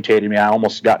disorientated me. I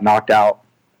almost got knocked out.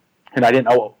 And I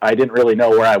didn't really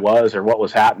know where I was or what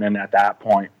was happening at that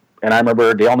point. And I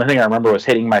remember the only thing I remember was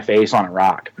hitting my face on a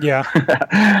rock. Yeah.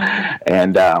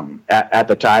 And at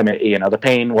the time, the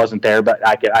pain wasn't there, but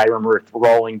I remember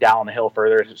rolling down the hill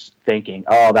further, just thinking,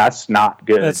 "Oh, that's not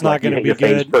good. That's not going to be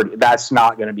good. That's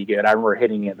not going to be good." I remember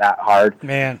hitting it that hard.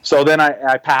 Man. So then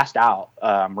I passed out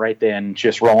right then,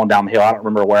 just rolling down the hill. I don't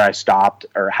remember where I stopped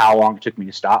or how long it took me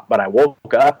to stop, but I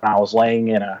woke up and I was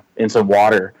laying in some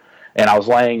water. And I was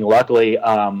laying, luckily,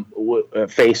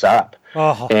 face up.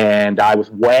 Oh. And I was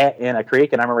wet in a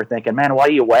creek. And I remember thinking, man, why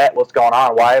are you wet? What's going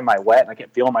on? Why am I wet? And I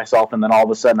kept feeling myself. And then all of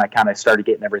a sudden, I kind of started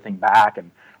getting everything back and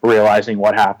realizing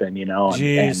what happened,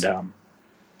 And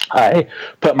I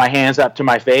put my hands up to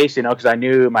my face, because I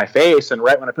knew my face. And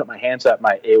right when I put my hands up,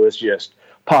 it was just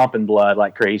pumping blood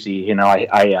like crazy.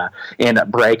 I ended up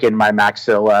breaking my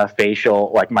maxilla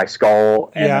facial, like my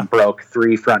skull, and then broke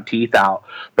 3 front teeth out.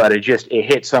 But it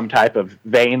hit some type of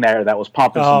vein there that was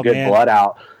pumping some good blood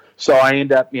out. So I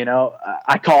ended up,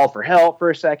 I called for help for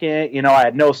a second. I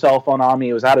had no cell phone on me.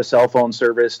 It was out of cell phone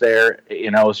service there.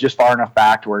 It was just far enough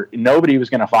back to where nobody was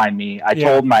going to find me. I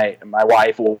told my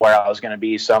wife where I was going to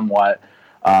be somewhat.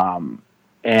 And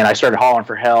I started hollering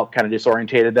for help, kind of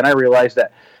disorientated. Then I realized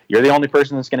that you're the only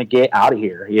person that's going to get out of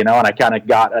here, and I kind of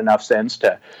got enough sense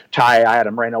to tie. I had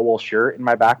a merino wool shirt in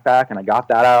my backpack, and I got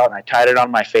that out, and I tied it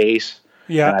on my face.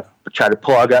 Yeah. And I tried to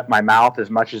plug up my mouth as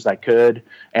much as I could,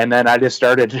 and then I just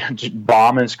started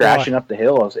bombing, scratching up the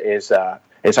hill as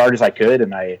hard as I could,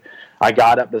 and I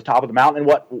got up to the top of the mountain.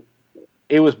 And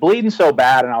it was bleeding so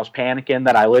bad, and I was panicking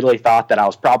that I literally thought that I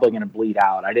was probably going to bleed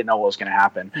out. I didn't know what was going to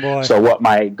happen. Boy. So what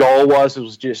my goal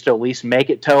was just to at least make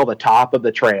it till the top of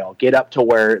the trail, get up to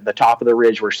where the top of the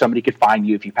ridge where somebody could find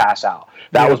you if you pass out.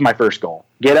 That was my first goal.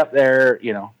 Get up there,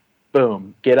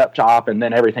 boom, get up top, and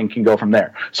then everything can go from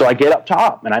there. So I get up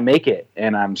top, and I make it,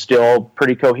 and I'm still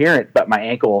pretty coherent, but my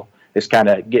ankle is kind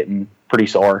of getting pretty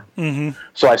sore. Mm-hmm.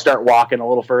 So I start walking a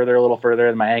little further,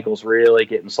 and my ankle's really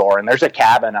getting sore. And there's a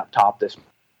cabin up top this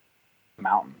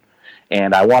mountain.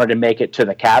 And I wanted to make it to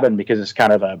the cabin because it's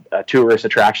kind of a tourist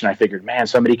attraction. I figured, man,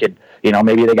 somebody could,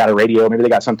 maybe they got a radio, maybe they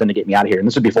got something to get me out of here. And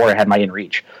this was before I had my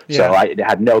inReach. So I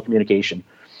had no communication.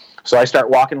 So I start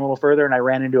walking a little further, and I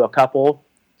ran into a couple,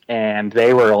 and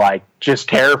they were like just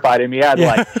terrified of me. I had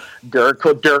like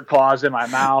dirt claws in my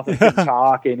mouth and couldn't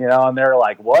talk, and they're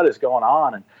like, what is going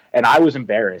on? And I was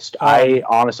embarrassed. I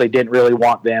honestly didn't really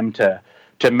want them to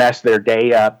mess their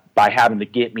day up by having to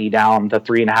get me down the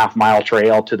 3.5 mile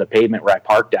trail to the pavement where I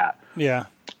parked at. Yeah.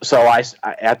 So I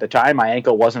at the time, my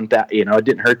ankle wasn't that, it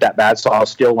didn't hurt that bad. So I was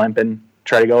still limping,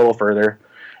 try to go a little further.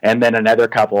 And then another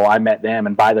couple, I met them.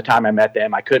 And by the time I met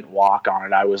them, I couldn't walk on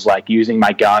it. I was like using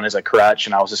my gun as a crutch,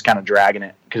 and I was just kind of dragging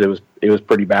it because it was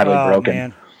pretty badly broken.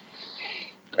 Man.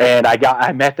 And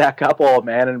I met that couple,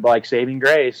 man, and like saving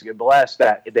grace, blessed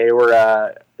that they were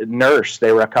a nurse.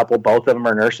 They were a couple, both of them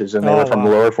are nurses, and they were from the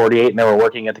lower 48, and they were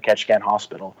working at the Ketchikan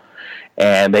Hospital.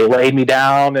 And they laid me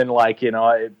down, and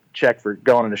I checked for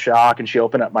going into shock, and she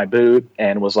opened up my boot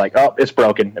and was like, oh, it's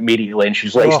broken immediately. And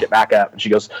she's laced it back up. And she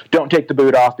goes, don't take the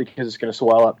boot off because it's going to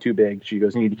swell up too big. She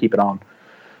goes, you need to keep it on.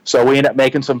 So we ended up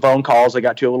making some phone calls. I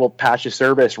got to a little patch of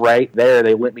service right there.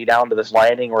 They went me down to this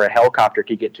landing where a helicopter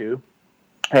could get to.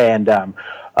 And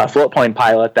a float plane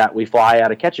pilot that we fly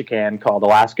out of Ketchikan called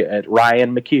Alaska,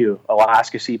 Ryan McHugh,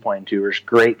 Alaska Seaplane Tours.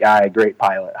 Great guy, great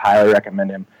pilot. Highly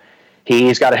recommend him.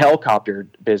 he's got a helicopter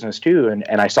business too.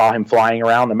 And I saw him flying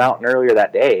around the mountain earlier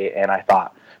that day. And I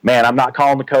thought, man, I'm not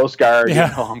calling the Coast Guard. Yeah.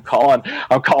 You know,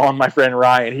 I'm calling my friend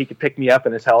Ryan. He could pick me up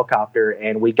in his helicopter.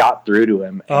 And we got through to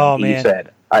him. And he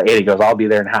said, he goes, I'll be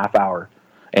there in a half hour.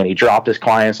 And he dropped his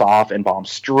clients off and bombed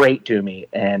straight to me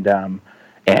and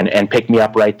picked me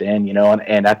up right then, you know.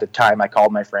 And at the time, I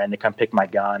called my friend to come pick my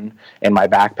gun and my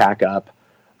backpack up,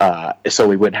 so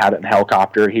we wouldn't have it in a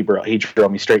helicopter. He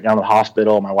drove me straight down to the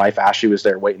hospital. My wife Ashley was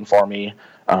there waiting for me,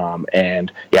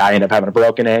 and I ended up having a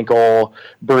broken ankle,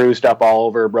 bruised up all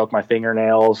over, broke my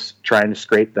fingernails trying to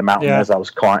scrape the mountain as I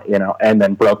was, you know, and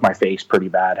then broke my face pretty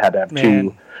bad. Had to have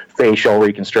 2 facial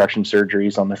reconstruction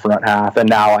surgeries on the front half, and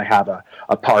now I have a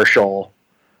partial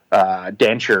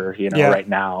denture, you know, right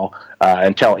now,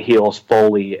 until it heals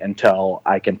fully, until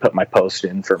I can put my post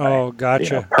in for my you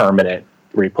know, permanent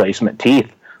replacement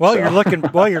teeth. Well, you're looking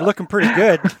pretty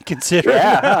good considering.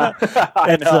 Yeah,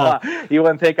 I know. You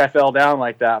wouldn't think I fell down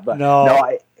like that, but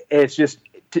no, it's just.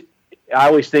 I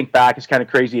always think back. It's kind of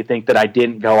crazy to think that I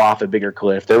didn't go off a bigger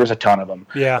cliff. There was a ton of them.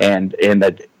 Yeah, and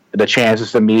the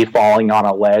chances of me falling on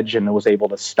a ledge and was able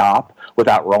to stop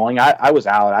without rolling, I was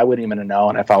out. I wouldn't even have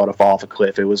known if I would have fallen off a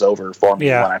cliff. It was over for me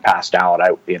when I passed out.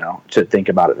 You know, to think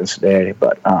about it this day,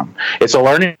 but it's a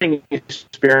learning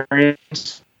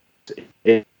experience.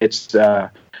 It's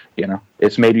you know,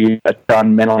 it's made you a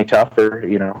ton mentally tougher.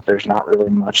 You know, there's not really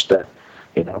much that,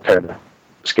 you know, kind of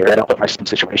scary. I don't put myself in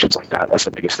situations like that. That's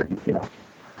the biggest thing, you know.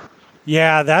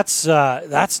 Yeah, that's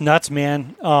nuts,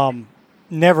 man.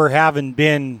 Never having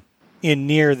been in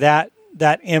near that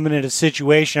imminent a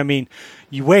situation. I mean,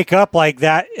 you wake up like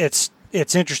that. It's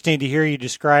interesting to hear you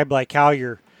describe like how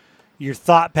your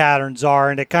thought patterns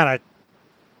are, and it kind of,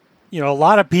 you know, a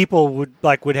lot of people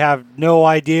would have no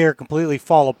idea or completely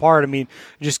fall apart. I mean,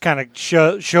 it just kind of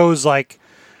shows like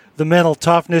the mental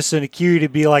toughness and acuity to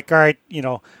be like, all right, you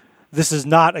know, this is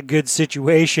not a good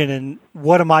situation, and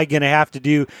what am I going to have to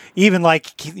do? Even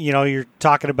like, you know, you're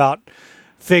talking about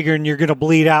figuring you're going to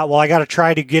bleed out. Well, I got to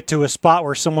try to get to a spot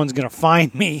where someone's going to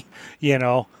find me, you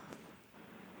know.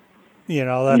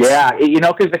 That's... you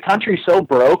know, because the country's so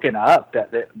broken up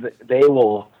that they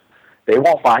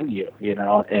won't find you, you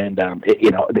know, and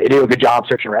you know, they do a good job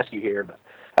search and rescue here,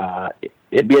 but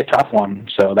it'd be a tough one.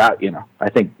 So that, you know, I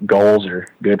think goals are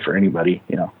good for anybody,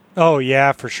 you know. Oh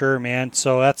yeah, for sure, man.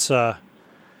 So that's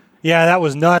that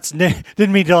was nuts.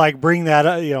 Didn't mean to like bring that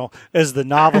up, you know, as the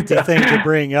novelty thing to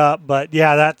bring up, but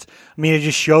I mean, it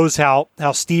just shows how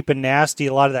steep and nasty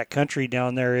a lot of that country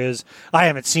down there is. I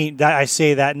haven't seen that. I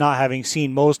say that not having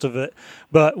seen most of it,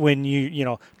 but when you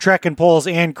know, trekking poles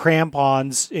and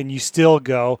crampons and you still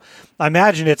go, I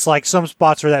imagine it's like some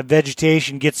spots where that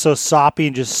vegetation gets so soppy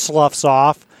and just sloughs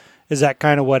off. Is that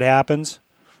kind of what happens?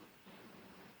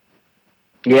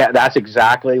 Yeah, that's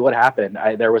exactly what happened.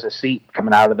 There was a seep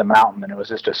coming out of the mountain, and it was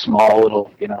just a small little,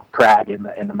 you know, crag in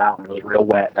the mountain. It was real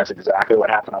wet. That's exactly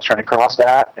what happened. I was trying to cross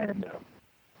that, and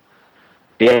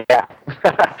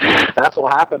that's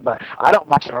what happened. But I don't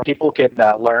much. People can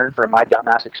learn from my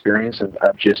dumbass experience of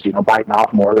just, you know, biting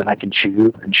off more than I can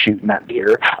chew and shooting that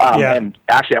deer. And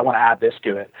actually, I want to add this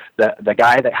to it. The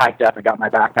guy that hiked up and got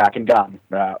my backpack and gun,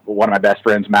 one of my best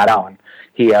friends, Matt Allen,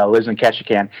 he lives in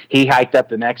Ketchikan. He hiked up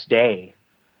the next day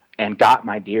and got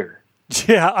my deer.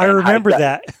 Yeah, I remember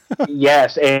that.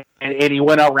 Yes, and he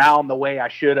went around the way I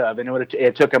should have, and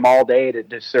it took him all day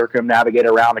to circumnavigate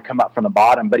around to come up from the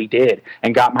bottom, but he did,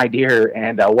 and got my deer,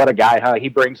 and what a guy, huh? He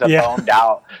brings a boned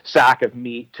out sack of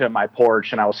meat to my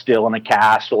porch, and I was still in a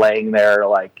cast laying there,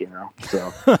 like, you know,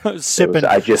 so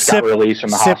I just got released from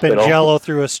the hospital. Sipping Jello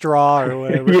through a straw or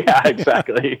whatever. Yeah,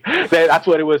 exactly. That's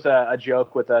what it was, a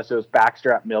joke with us. It was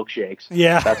backstrap milkshakes.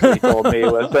 Yeah. That's what he told me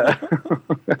was.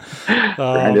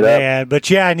 Oh, man.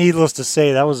 But yeah, needless to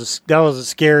say, that was a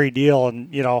scary deal,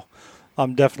 and you know,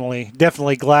 I'm definitely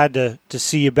glad to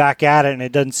see you back at it, and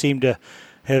it doesn't seem to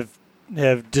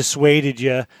have dissuaded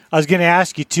you. I was going to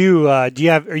ask you too. Are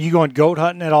you going goat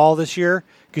hunting at all this year?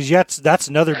 Because that's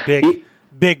another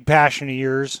big passion of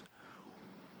yours.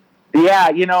 Yeah,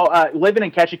 you know, living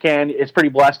in Ketchikan, it's pretty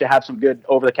blessed to have some good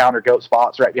over-the-counter goat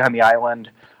spots right behind the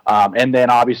island. And then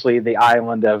obviously the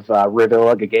island of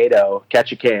Rivilla Gagado,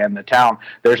 Ketchikan, the town,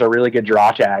 there's a really good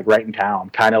draw tag right in town,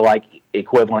 kind of like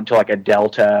equivalent to like a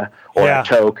Delta or a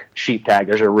Toke sheep tag.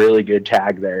 There's a really good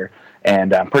tag there,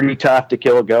 and pretty tough to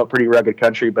kill a goat, pretty rugged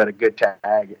country, but a good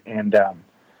tag. And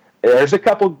there's a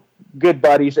couple good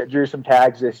buddies that drew some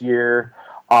tags this year.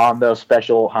 on those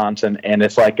special hunts, and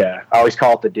it's like I always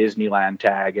call it the Disneyland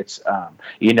tag. It's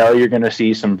you're going to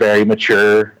see some very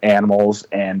mature animals,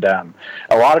 and a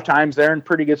lot of times they're in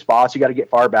pretty good spots. You got to get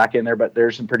far back in there, but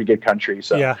there's some pretty good country.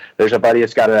 So there's a buddy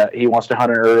that's he wants to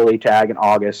hunt an early tag in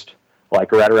August,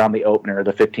 like right around the opener,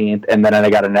 the 15th, and then I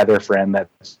got another friend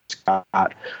that's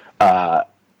got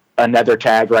another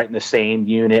tag right in the same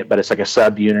unit, but it's like a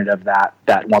sub unit of that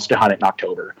wants to hunt it in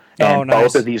October. And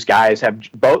both of these guys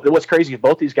what's crazy is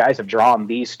both these guys have drawn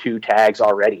these 2 tags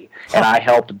already, and I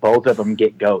helped both of them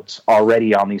get goats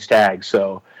already on these tags.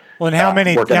 So, well, and how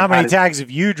many tags have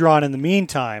you drawn in the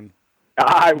meantime?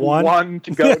 I won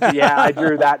to go. Yeah, I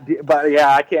drew that, but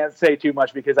yeah, I can't say too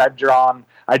much because I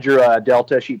drew a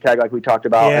Delta sheep tag like we talked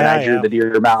about, and I drew the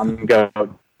Deer Mountain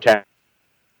goat tag.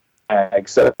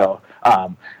 So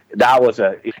that was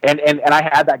and I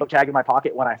had that goat tag in my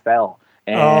pocket when I fell.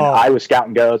 And I was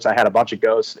scouting goats. I had a bunch of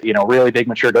goats, really big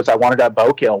mature goats. I wanted a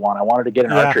bow kill one. I wanted to get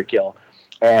an archery kill.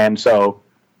 And so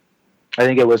I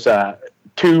think it was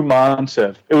 2 months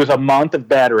it was a month of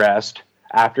bed rest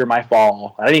after my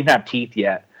fall. I didn't even have teeth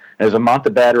yet. It was a month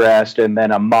of bed rest and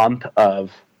then a month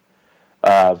of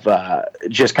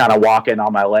just kind of walking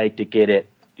on my leg to get it,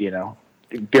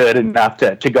 good enough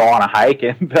to go on a hike.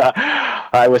 And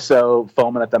I was so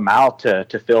foaming at the mouth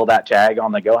to fill that tag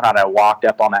on the goat hunt. I walked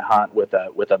up on that hunt with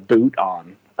a boot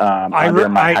on under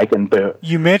my hiking boot.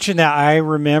 You mentioned that. I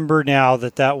remember now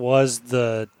that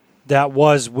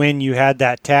was when you had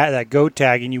that goat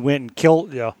tag, and you went and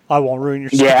killed. I won't ruin your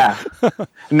story. Yeah,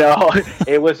 no,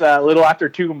 it was a little after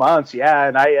 2 months. Yeah,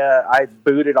 and I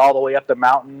booted all the way up the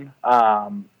mountain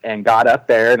and got up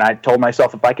there, and I told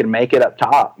myself if I could make it up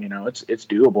top, it's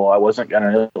doable. I wasn't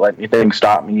gonna let anything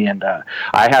stop me, and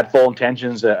I had full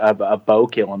intentions of bow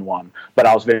killing one, but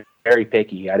I was very, very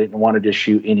picky. I didn't want to just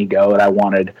shoot any goat. I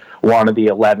wanted one of the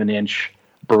 11-inch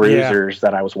bruisers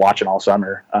that I was watching all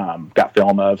summer, got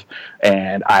film of,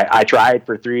 and I tried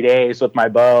for 3 days with my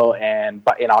bow, and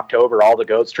in October all the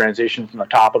goats transitioned from the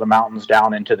top of the mountains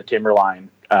down into the timberline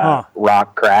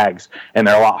rock crags, and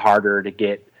they're a lot harder to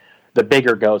get. The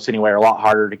bigger goats anyway are a lot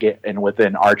harder to get in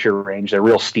within archer range. They're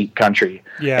real steep country,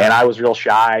 and I was real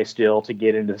shy still to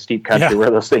get into the steep country where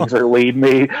those things are leading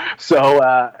me. So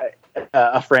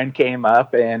a friend came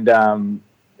up, and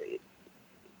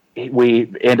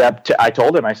we end up I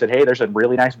told him, I said, hey, there's a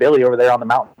really nice billy over there on the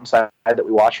mountainside that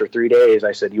we watched for 3 days.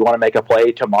 I said, you want to make a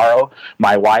play tomorrow?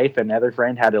 My wife and another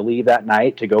friend had to leave that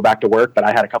night to go back to work, but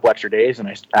I had a couple extra days, and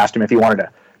I asked him if he wanted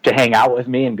to hang out with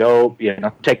me and go,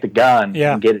 take the gun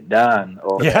and get it done.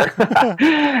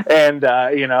 And,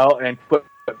 and quit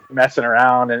messing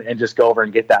around and just go over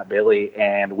and get that billy.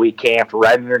 And we camped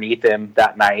right underneath him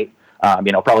that night,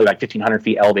 probably like 1,500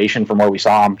 feet elevation from where we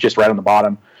saw him, just right on the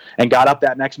bottom. And got up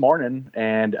that next morning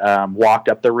and walked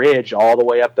up the ridge all the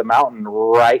way up the mountain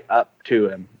right up to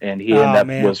him. And he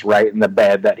was right in the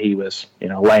bed that he was,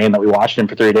 laying, that we watched him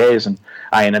for 3 days. And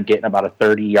I ended up getting about a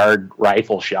 30-yard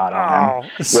rifle shot on him,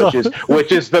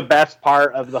 which is the best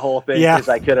part of the whole thing, because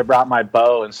I could have brought my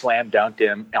bow and slam dunked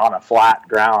him on a flat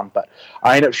ground. But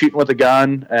I ended up shooting with a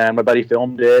gun, and my buddy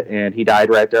filmed it, and he died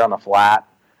right there on the flat.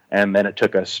 And then it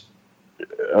took us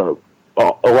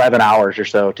 11 hours or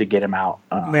so to get him out.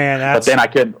 But then I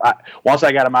couldn't. Once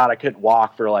I got him out, I couldn't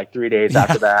walk for like 3 days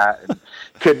after that. And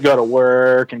couldn't go to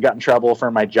work and got in trouble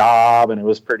for my job. And it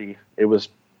was worth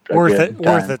it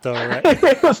though, right?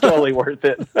 It was totally worth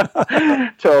it.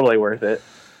 Totally worth it.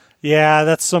 Yeah,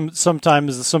 that's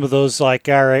sometimes some of those like,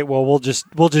 all right, well, we'll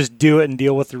just do it and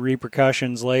deal with the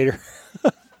repercussions later.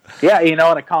 Yeah, and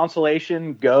a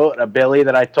consolation goat, a billy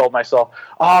that I told myself,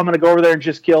 I'm going to go over there and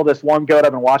just kill this one goat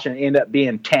I've been watching. It ended up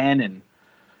being 10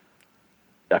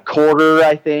 1/4,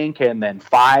 I think, and then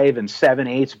 5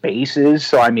 7/8 bases.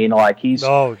 So I mean, like he's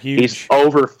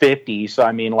over 50. So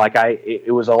I mean, like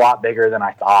it was a lot bigger than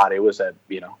I thought. It was it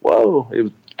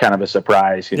was kind of a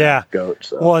surprise. Goat.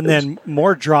 So well, and then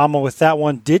more drama with that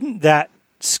one. Didn't that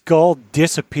skull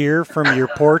disappear from your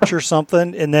porch or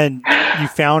something, and then you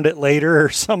found it later, or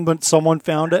someone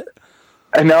found it?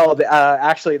 No,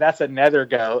 actually, that's another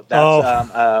goat.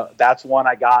 That's one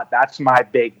I got. That's my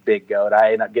big goat.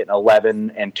 I ended up getting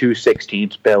 11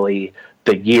 2/16 billy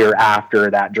the year after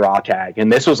that draw tag,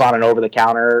 and this was on an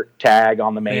over-the-counter tag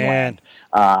on the mainland.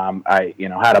 I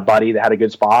had a buddy that had a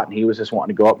good spot, and he was just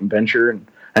wanting to go up and venture,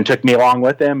 and took me along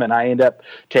with him, and I ended up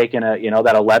taking that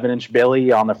 11-inch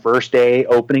billy on the first day,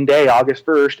 opening day, August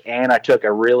 1st, and I took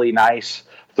a really nice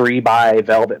 3x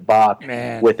velvet buck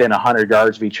within 100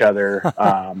 yards of each other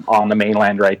on the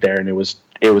mainland right there, and it was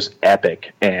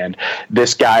epic. And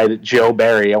this guy, Joe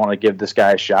Barry, I want to give this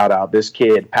guy a shout out. This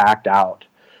kid packed out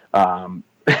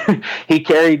he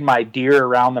carried my deer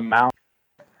around the mountain.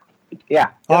 Yeah.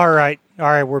 All right,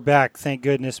 we're back. Thank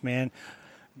goodness, man.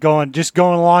 Going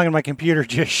along, and my computer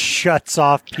just shuts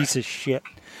off. Piece of shit.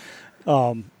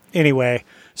 Anyway,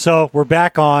 so we're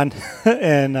back on,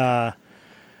 and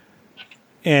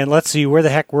let's see, where the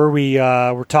heck were we?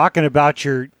 We're talking about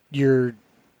your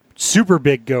super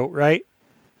big goat, right?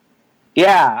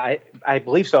 Yeah, I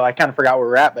believe so. I kind of forgot where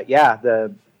we're at, but yeah,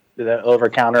 the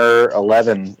over-counter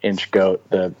 11-inch goat,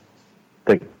 the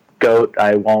goat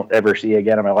I won't ever see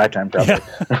again in my lifetime, probably.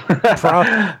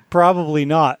 Yeah. Probably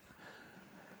not.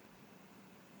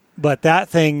 But that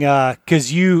thing, I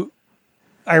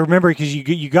remember because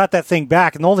you got that thing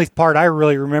back, and the only part I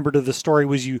really remembered of the story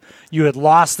was you had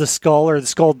lost the skull, or the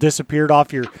skull disappeared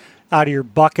out of your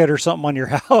bucket or something on your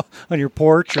house, on your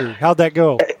porch, or how'd that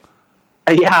go?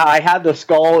 Yeah, I had the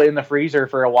skull in the freezer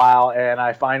for a while, and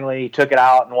I finally took it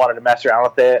out and wanted to mess around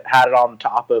with it. Had it on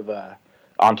top of a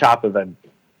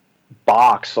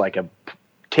box, like a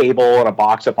table and a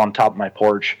box up on top of my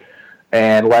porch,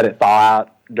 and let it thaw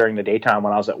out during the daytime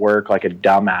when I was at work like a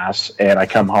dumbass. And I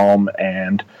come home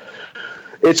and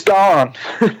it's gone.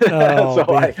 Oh, so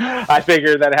I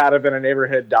figured that it had to have been a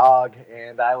neighborhood dog,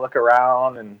 and I look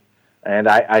around and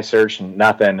I searched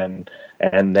nothing,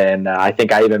 and then I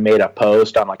think I even made a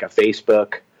post on like a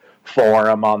Facebook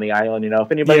forum on the island,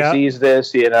 if anybody sees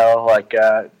this, like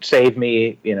save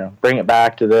me, bring it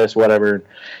back to this, whatever.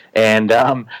 And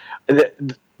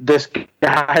this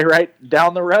guy right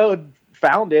down the road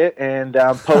found it and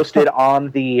posted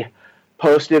on the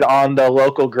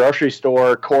local grocery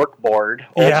store cork board,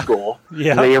 old school,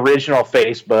 the original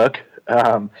Facebook,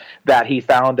 that he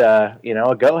found a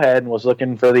goat head and was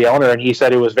looking for the owner, and he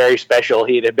said it was very special.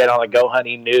 He had been on a goat hunt.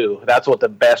 He knew. That's what the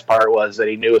best part was, that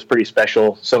he knew it was pretty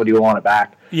special. Somebody would want it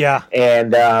back. Yeah.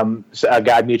 And a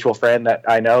guy, mutual friend that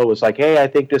I know, was like, hey, I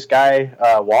think this guy,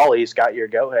 Wally's got your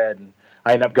goat head. And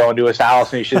I ended up going to his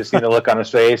house, and you should have seen the look on his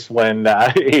face when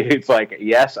it's like,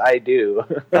 yes, I do.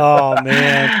 Oh,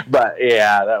 man. But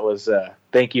yeah, that was,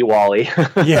 thank you, Wally,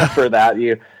 for that.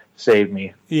 You saved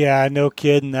me. Yeah, no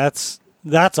kidding. That's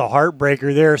a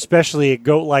heartbreaker there, especially a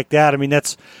goat like that. I mean,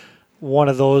 that's one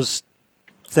of those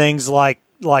things like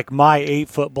my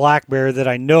 8-foot black bear that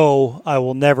I know I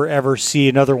will never ever see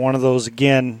another one of those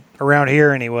again around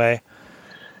here anyway.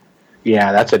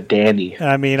 Yeah, that's a dandy.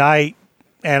 I mean, I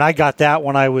got that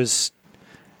when I was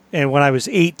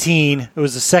 18. It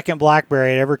was the second black bear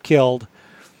I'd ever killed,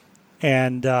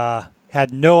 and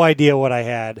had no idea what I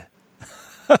had.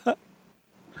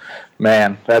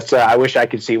 Man, that's I wish I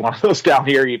could see one of those down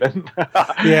here even.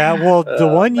 Yeah, well, the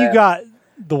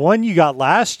one you got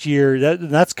last year,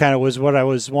 that's kind of was what I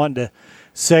was wanting to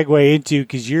segue into,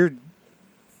 because you're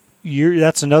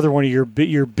that's another one of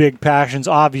your big passions.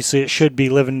 Obviously, it should be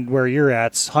living where you're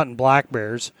at, hunting black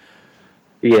bears.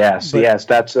 Yes,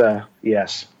 that's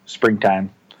yes,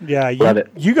 springtime. Yeah, Love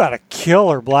it. You got a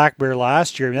killer black bear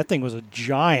last year. I mean, that thing was a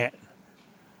giant.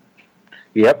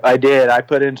 Yep, I did. I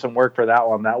put in some work for that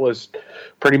one. That was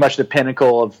pretty much the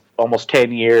pinnacle of almost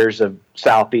 10 years of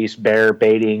Southeast bear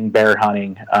baiting, bear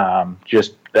hunting.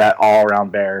 Just that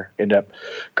all-around bear. Ended up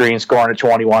green scoring at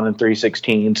 21 and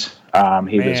 3/16.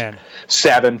 He was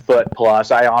 7 foot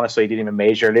plus. I honestly didn't even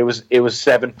measure it. It was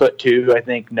 7'2", I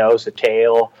think, nose to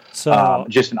tail. So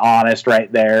just an honest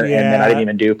right there. Yeah, and then I didn't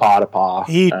even do paw to paw.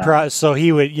 So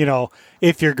he would,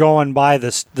 if you're going by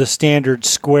the standard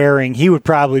squaring, he would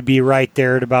probably be right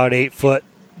there at about 8 foot,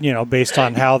 based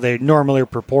on how they normally are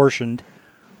proportioned.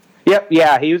 Yep.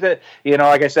 Yeah. He was like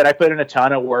I said, I put in a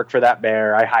ton of work for that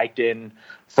bear. I hiked in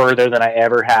further than I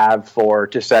ever have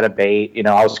to set a bait.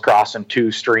 I was crossing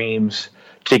 2 streams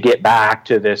to get back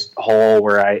to this hole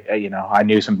where I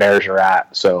knew some bears are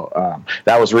at. So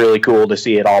that was really cool to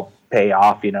see it all pay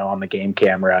off, on the game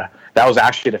camera. That was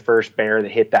actually the first bear that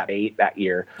hit that bait that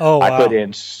year. Oh, wow. I put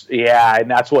in,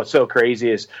 and that's what's so crazy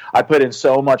is I put in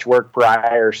so much work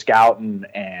prior scouting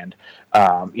and,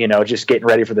 just getting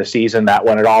ready for the season, that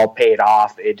when it all paid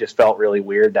off, it just felt really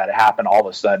weird that it happened all of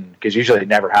a sudden, because usually it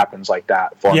never happens like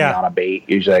that for me on a bait.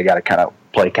 Usually I got to kind of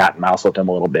play cat and mouse with them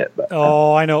a little bit. But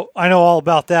I know all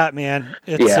about that, man.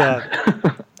 It's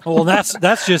well,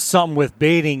 that's just something with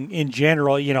baiting in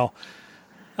general.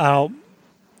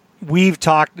 We've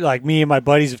talked, like me and my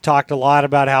buddies have talked a lot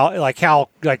about how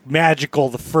magical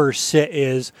the first sit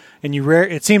is, and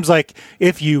it seems like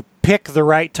if you pick the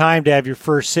right time to have your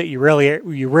first sit, you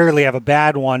rarely have a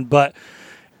bad one. But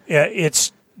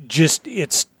it's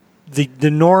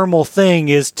the normal thing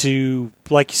is to,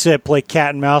 like you said, play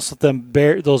cat and mouse with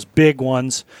those big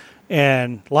ones,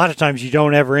 and a lot of times you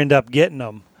don't ever end up getting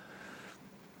them.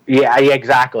 Yeah,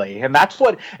 exactly, and that's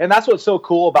what's so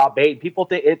cool about bait. People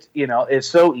think it's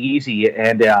so easy,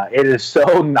 and it is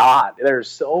so not. There's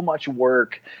so much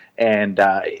work and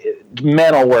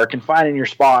mental work, and finding your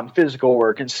spot, and physical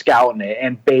work, and scouting it,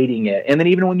 and baiting it, and then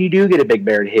even when you do get a big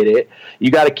bear to hit it,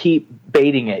 you got to keep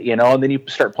baiting it, and then you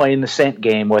start playing the scent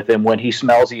game with him when he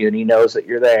smells you and he knows that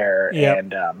you're there, yep.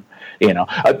 and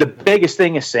the biggest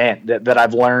thing is scent that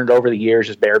I've learned over the years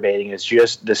is bear baiting is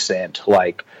just the scent,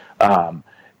 like.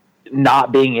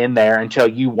 Not being in there until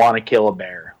you want to kill a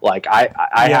bear. Like I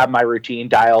have my routine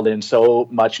dialed in so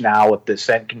much now with the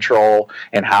scent control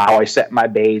and how I set my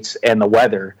baits and the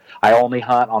weather. I only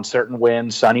hunt on certain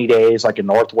winds, sunny days, like a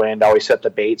north wind. I always set the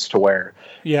baits to where,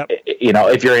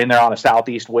 if you're in there on a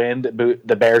southeast wind,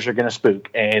 the bears are going to spook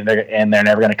and they're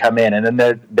never going to come in. And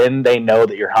then they know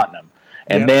that you're hunting them.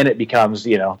 And then it becomes,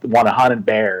 want to hunt a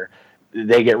bear.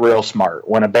 They get real smart.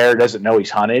 When a bear doesn't know he's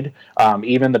hunted,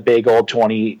 even the big old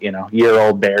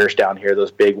 20-year-old bears down here,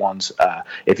 those big ones,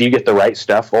 if you get the right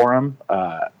stuff for them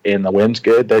and the wind's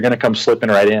good, they're going to come slipping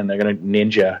right in. They're going to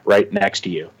ninja right next to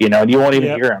you, and you won't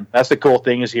even hear them. That's the cool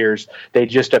thing is they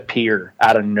just appear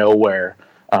out of nowhere,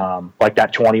 like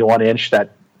that 21-inch,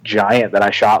 that giant that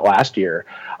I shot last year.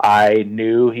 I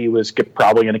knew he was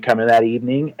probably going to come in that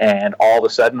evening, and all of a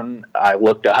sudden I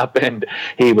looked up and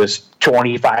he was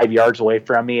 25 yards away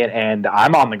from me, and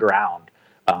I'm on the ground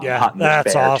hunting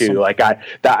this bear awesome. too. Like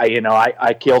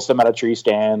I kill some out of tree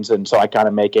stands, and so I kind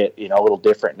of make it a little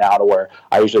different now to where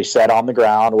I usually set on the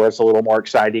ground where it's a little more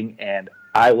exciting. And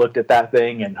I looked at that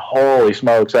thing and holy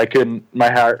smokes,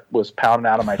 my heart was pounding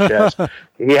out of my chest.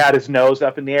 He had his nose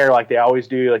up in the air like they always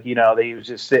do. Like, he was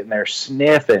just sitting there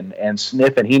sniffing and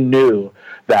sniffing. He knew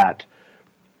that,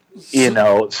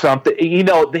 something,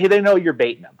 they know you're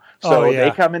baiting them. So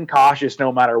they come in cautious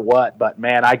no matter what. But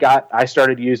man, I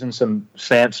started using some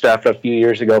scent stuff a few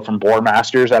years ago from Boar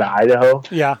Masters out of Idaho.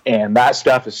 Yeah. And that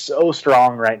stuff is so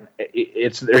strong, right?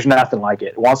 There's nothing like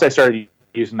it. Once I started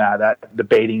using that the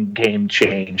baiting game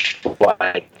changed.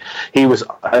 Like there's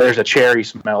a cherry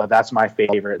smell. That's my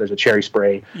favorite. There's a cherry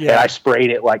spray, and I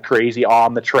sprayed it like crazy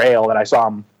on the trail that I saw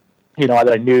him.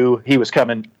 That I knew he was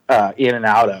coming in and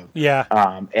out of. Yeah.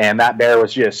 And that bear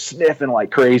was just sniffing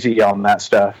like crazy on that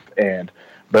stuff, and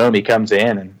boom, he comes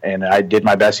in, and I did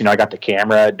my best. I got the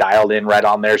camera dialed in right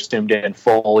on there, zoomed in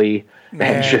fully.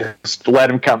 And just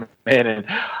let him come in. And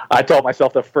I told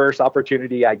myself the first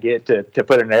opportunity I get to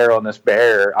put an arrow in this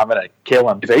bear, I'm going to kill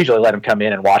him. Because I usually let him come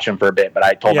in and watch him for a bit. But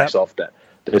I told myself that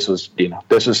this was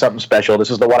something special. This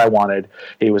is the one I wanted.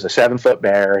 He was a 7-foot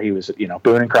bear. He was,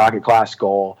 Boone and Crockett class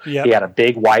skull. Yep. He had a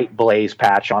big white blaze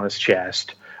patch on his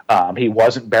chest. He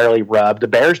wasn't barely rubbed. The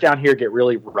bears down here get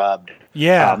really rubbed.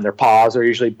 Yeah. Their paws are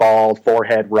usually bald,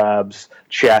 forehead rubs,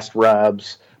 chest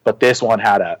rubs. But this one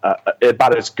had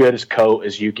about as good as coat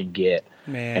as you can get.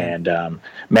 Man. And,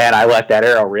 I let that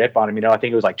arrow rip on him. I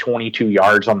think it was like 22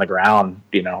 yards on the ground,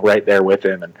 right there with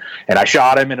him. And I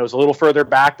shot him, and it was a little further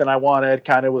back than I wanted.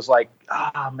 Kind of was like,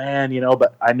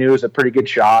 but I knew it was a pretty good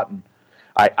shot. And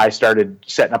I started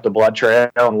setting up the blood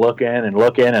trail and looking, and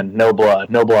no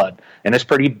blood. And it's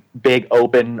pretty big,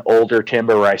 open, older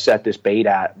timber where I set this bait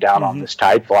down on this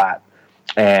tide flat.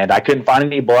 And I couldn't find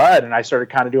any blood, and I started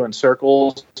kind of doing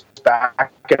circles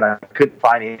back, and I couldn't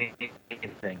find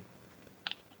anything.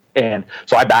 And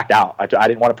so I backed out. I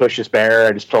didn't want to push this bear.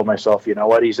 I just told myself, you know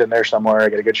what, he's in there somewhere. I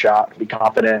get a good shot, be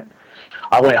confident.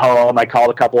 I went home. I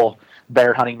called a couple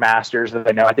bear hunting masters that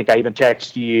I know. I think I even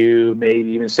texted you,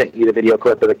 maybe even sent you the video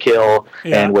clip of the kill,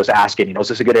 and was asking, is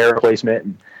this a good arrow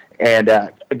placement?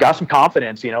 And got some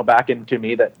confidence, back into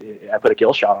me that I put a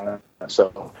kill shot on it.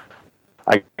 So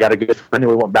I got a good friend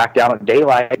who we went back down at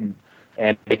daylight,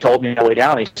 and they told me on the way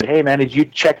down, he said, hey, man, did you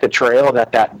check the trail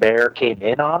that bear came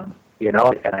in on? And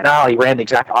I know he ran the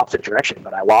exact opposite direction,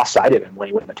 but I lost sight of him when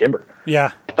he went in the timber.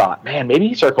 Yeah. I thought, man, maybe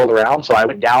he circled around. So I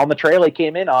went down the trail he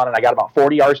came in on, and I got about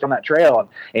 40 yards down that trail,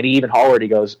 and he even hollered. He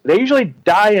goes, they usually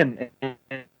die in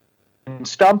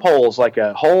stump holes, like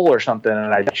a hole or something.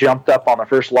 And I jumped up on the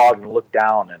first log and looked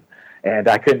down, and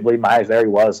I couldn't believe my eyes. There he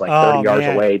was, like 30 yards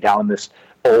away down this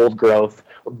old growth,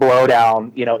 blow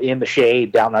down, in the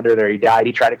shade down under there. He died.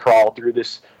 He tried to crawl through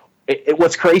this.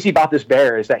 What's crazy about this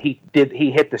bear is that he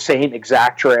hit the same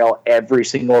exact trail every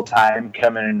single time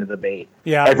coming into the bait.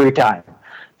 Yeah. Every time.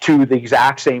 To the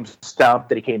exact same stump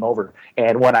that he came over.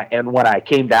 And when I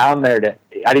came down there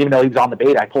I didn't even know he was on the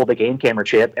bait. I pulled the game camera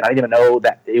chip, and I didn't even know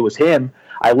that it was him.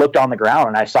 I looked on the ground,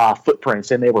 and I saw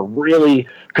footprints, and they were really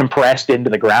compressed into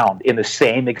the ground in the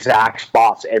same exact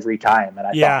spots every time. And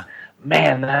I thought,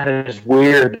 man, that is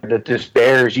weird that this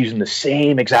bear is using the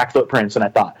same exact footprints. And I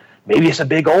thought, maybe it's a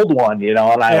big old one, and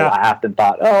I laughed and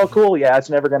thought, oh, cool. Yeah, it's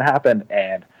never going to happen.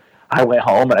 And I went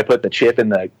home and I put the chip in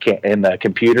the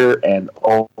computer, and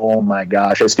oh my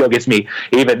gosh, it still gets me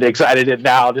even excited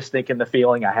now just thinking the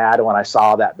feeling I had when I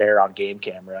saw that bear on game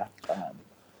camera.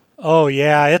 Oh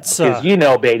yeah, it's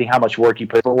because baiting, how much work you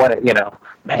put for what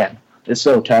man, it's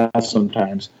so tough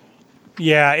sometimes.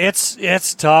 Yeah,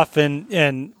 it's tough,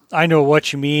 and I know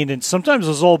what you mean. And sometimes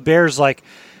those old bears, like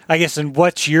I guess, and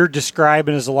what you're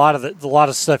describing is a lot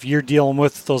of stuff you're dealing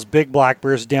with. Those big black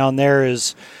bears down there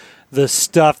is the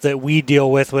stuff that we deal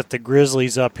with the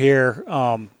grizzlies up here.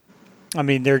 I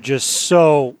mean, they're just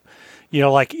so,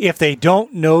 like if they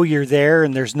don't know you're there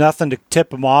and there's nothing to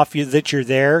tip them off that you're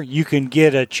there, you can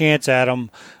get a chance at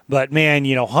them. But man,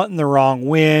 hunting the wrong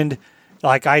wind,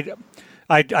 like I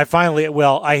finally,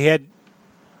 I had,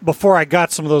 before I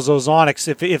got some of those ozonics,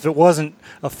 if it wasn't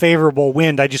a favorable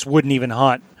wind, I just wouldn't even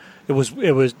hunt. It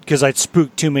was because I'd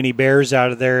spooked too many bears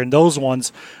out of there, and those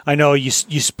ones, I know you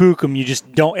spook them, you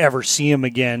just don't ever see them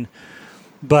again.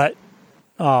 But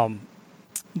I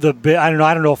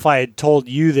don't know if I had told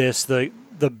you this. The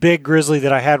big grizzly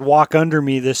that I had walk under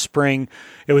me this spring,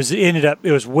 it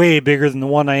was way bigger than the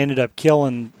one I ended up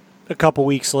killing a couple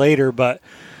weeks later. But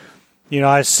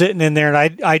I was sitting in there,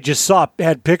 and I just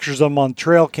had pictures of him on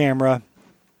trail camera,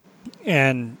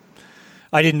 and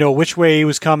I didn't know which way he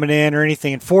was coming in or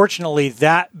anything. And fortunately,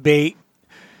 that bait,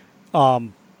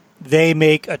 they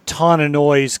make a ton of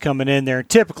noise coming in there. And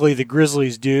typically the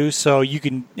grizzlies do, so you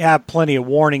can have plenty of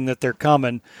warning that they're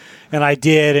coming. And I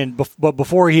did, but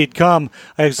before he had come,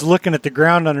 I was looking at the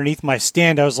ground underneath my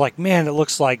stand. I was like, man, it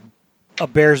looks like a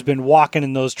bear's been walking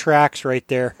in those tracks right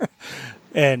there.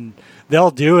 And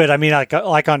they'll do it. I mean,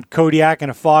 like on Kodiak and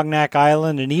Afognak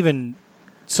Island, and even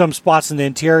some spots in the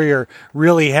interior,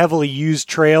 really heavily used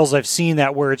trails. I've seen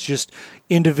that where it's just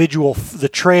the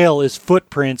trail is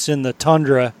footprints in the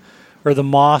tundra or the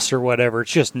moss or whatever.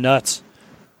 It's just nuts.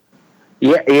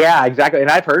 Yeah, exactly.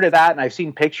 And I've heard of that, and I've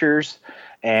seen pictures,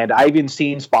 and I've even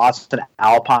seen spots in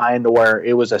Alpine to where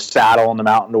it was a saddle in the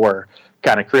mountain to where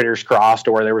kind of critters crossed,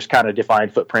 or where there was kind of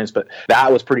defined footprints. But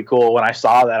that was pretty cool. When I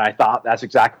saw that, I thought that's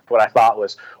exactly what I thought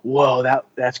was, whoa,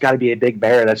 that's got to be a big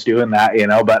bear that's doing that,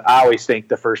 But I always think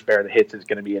the first bear that hits is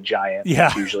going to be a giant. Yeah,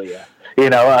 it's usually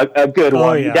a good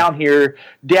one. Yeah. Down here,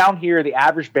 the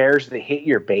average bears that hit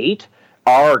your bait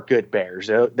are good bears.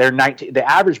 They're 19.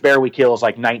 The average bear we kill is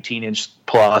like 19-inch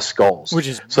plus skulls, which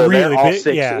is so really they're all big.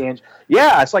 6 inch.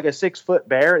 Yeah, it's like a 6-foot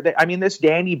bear. This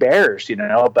Danny bears,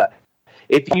 but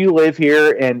if you live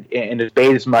here and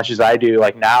bait as much as I do,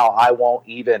 like now, I won't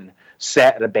even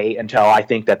set a bait until I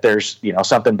think that there's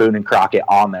something Boone and Crockett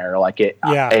on there, like it.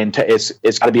 Yeah. And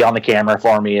it's got to be on the camera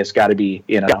for me. It's got to be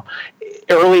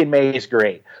early in May is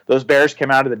great. Those bears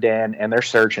come out of the den and they're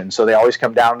searching, so they always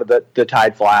come down to the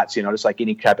tide flats. Just like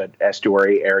any type of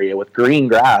estuary area with green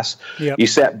grass. Yep. You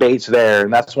set baits there,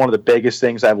 and that's one of the biggest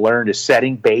things I've learned is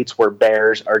setting baits where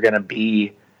bears are going to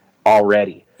be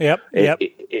already. Yep.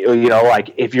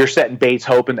 Like if you're setting baits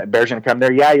hoping that bears are going to come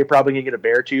there, yeah, you're probably going to get a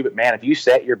bear too. But man, if you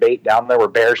set your bait down there where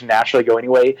bears naturally go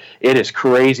anyway, it is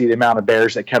crazy the amount of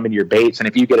bears that come into your baits. And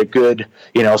if you get a good,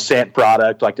 scent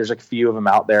product, like there's a few of them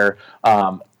out there,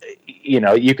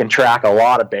 you can track a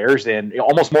lot of bears in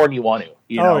almost more than you want to.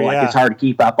 It's hard to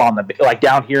keep up on like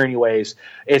down here anyways.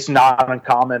 It's not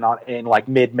uncommon in like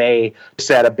mid-May to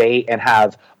set a bait and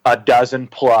have a dozen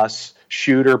plus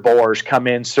shooter boars come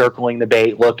in circling the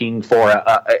bait looking for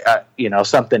a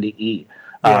something to eat.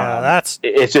 Yeah,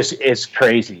 it's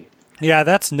crazy. Yeah,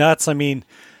 that's nuts. I mean,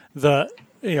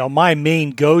 my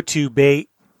main go-to bait,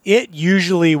 it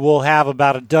usually will have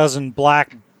about a dozen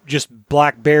black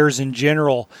bears in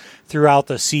general throughout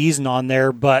the season on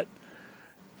there. But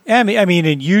I mean,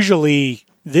 and usually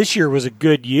this year was a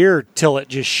good year till it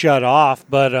just shut off.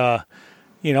 But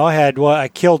I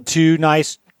killed 2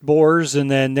 nice boars,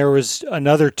 and then there was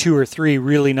another 2 or 3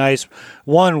 really nice.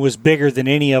 One was bigger than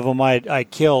any of them I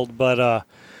killed, but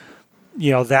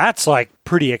that's like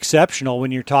pretty exceptional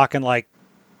when you're talking like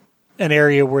an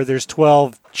area where there's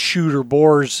 12 shooter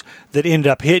boars that end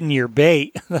up hitting your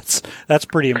bait. That's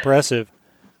pretty impressive.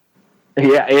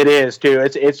 Yeah, it is too.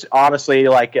 It's honestly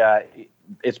like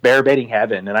it's bear baiting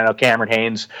heaven. And I know Cameron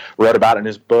Haynes wrote about it in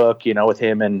his book, with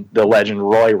him and the legend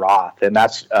Roy Roth. And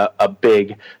that's a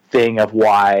big thing of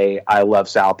why I love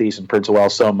Southeast and Prince of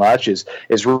Wales so much is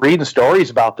reading stories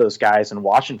about those guys and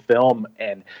watching film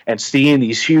and seeing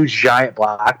these huge giant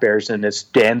black bears in this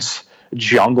dense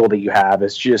jungle that you have.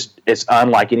 It's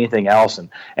unlike anything else.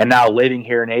 And now living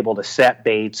here and able to set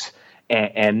baits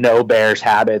and know bears'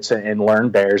 habits and learn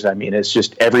bears. I mean, it's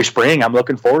just every spring I'm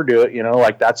looking forward to it.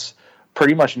 Like that's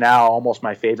pretty much now almost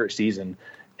my favorite season.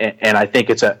 and I think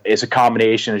it's a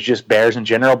combination. It's just bears in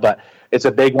general, but it's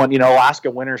a big one.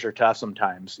 Alaska winters are tough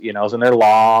sometimes, and they're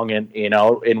long, and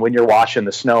and when you're watching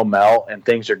the snow melt and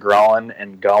things are growing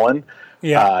and going,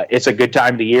 it's a good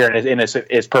time of the year, and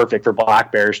it's perfect for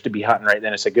black bears to be hunting right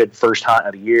then. It's a good first hunt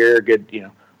of the year,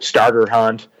 good starter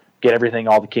hunt, get everything,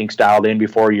 all the kinks dialed in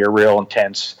before your real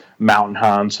intense mountain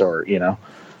hunts or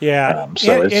Yeah,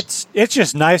 so it's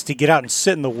just nice to get out and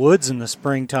sit in the woods in the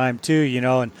springtime too,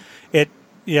 and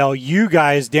you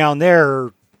guys down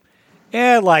there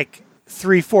are like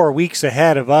 3-4 weeks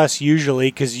ahead of us usually,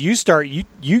 because you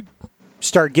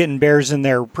start getting bears in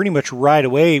there pretty much right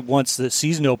away once the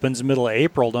season opens in the middle of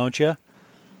April, don't you?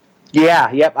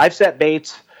 Yeah, yep. I've set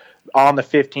baits on the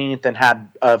 15th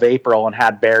of April and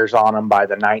had bears on them by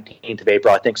the 19th of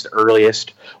April. I think it's the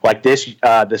earliest. Like this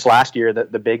last year,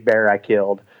 the big bear I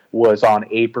killed was on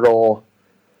April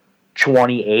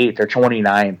 28th or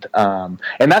 29th.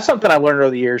 And that's something I learned over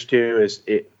the years too, is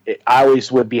I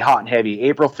always would be hot and heavy.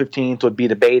 April 15th would be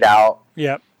the bait out.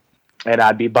 Yep. And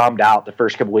I'd be bummed out the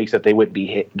first couple weeks that they wouldn't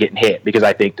be getting hit, because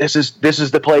I think this is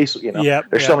the place.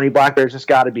 There's so many black bears, it's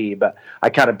got to be. But I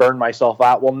kind of burned myself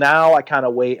out. Well, now I kind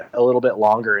of wait a little bit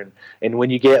longer, and when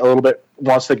you get a little bit,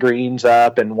 once the green's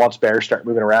up and once bears start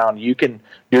moving around, you can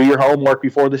do your homework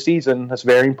before the season. That's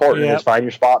very important. Is find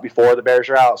your spot before the bears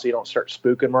are out, so you don't start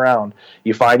spooking them around.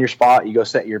 You find your spot, you go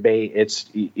set your bait. It's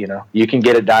you can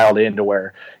get it dialed in to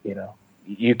where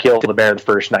you kill the bear the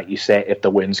first night you set if the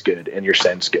wind's good and your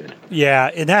scent's good. Yeah,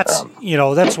 and that's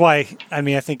that's why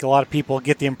I think a lot of people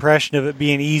get the impression of it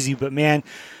being easy, but man,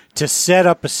 to set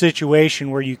up a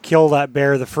situation where you kill that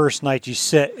bear the first night you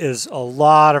sit is a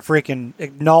lot of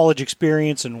freaking knowledge,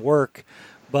 experience, and work.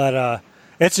 But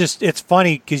it's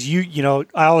funny because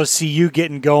I always see you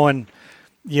getting going,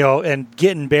 and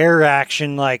getting bear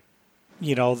action like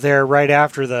there right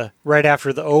after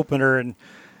the opener. And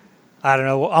I don't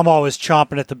know, I'm always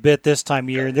chomping at the bit this time of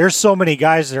year. And there's so many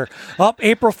guys that are up.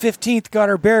 April 15th, got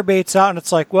our bear baits out, and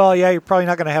it's like, well, yeah, you're probably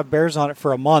not going to have bears on it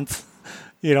for a month,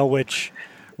 which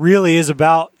really is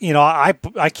about, I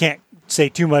can't say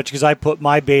too much because I put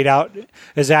my bait out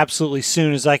as absolutely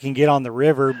soon as I can get on the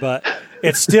river, but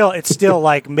it's still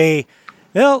like May.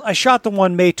 Well, I shot the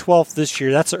one May 12th this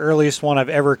year. That's the earliest one I've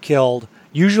ever killed.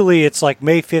 Usually it's like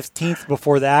May 15th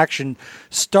before the action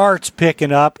starts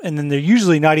picking up, and then they're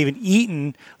usually not even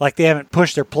eating, like they haven't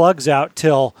pushed their plugs out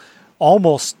till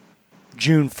almost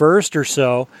June 1st or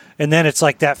so. And then it's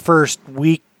like that first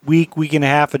week and a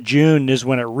half of June is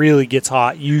when it really gets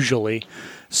hot usually.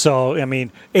 So,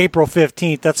 April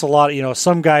 15th, that's a lot.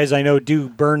 Some guys I know do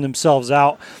burn themselves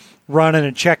out running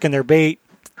and checking their bait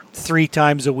 3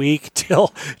 times a week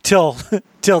till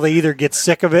they either get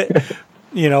sick of it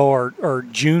or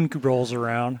June rolls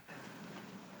around.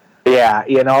 Yeah,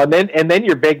 and then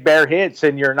your big bear hits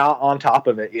and you're not on top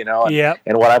of it,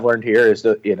 And what I've learned here is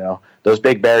that, those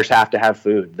big bears have to have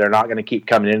food. They're not going to keep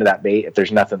coming into that bait if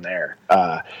there's nothing there.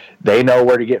 They know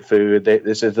where to get food.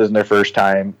 This isn't their first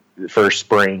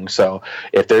spring. So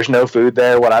if there's no food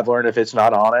there, what I've learned, if it's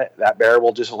not on it, that bear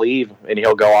will just leave and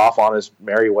he'll go off on his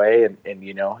merry way, and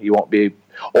you won't be.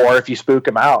 Or if you spook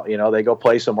them out, they go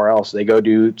play somewhere else. They go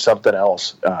do something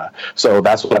else. So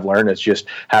that's what I've learned, is just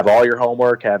have all your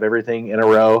homework, have everything in a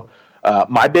row.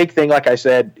 My big thing, like I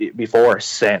said before, is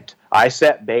scent. I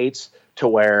set baits to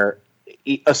where,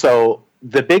 so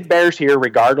the big bears here,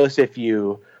 regardless if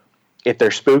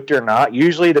they're spooked or not,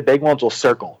 usually the big ones will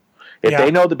circle. If they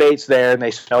know the bait's there and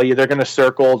they smell you, they're going to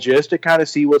circle just to kind of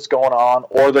see what's going on,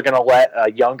 or they're going to let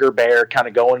a younger bear kind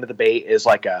of go into the bait as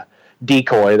like a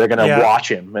decoy. They're going to watch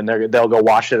him, and they'll go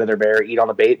watch the other bear eat on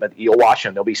the bait, but you'll watch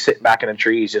them. They'll be sitting back in the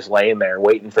trees just laying there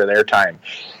waiting for their time,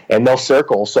 and they'll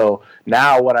circle. So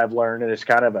now what I've learned, and it's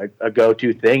kind of a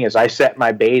go-to thing, is I set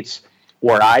my baits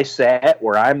where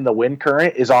I'm the wind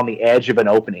current is on the edge of an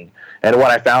opening. And what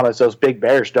I found is those big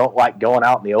bears don't like going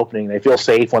out in the opening. They feel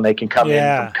safe when they can come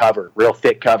in from cover, real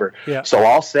thick cover. Yeah. So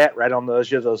I'll set right on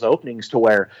those openings to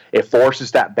where it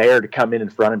forces that bear to come in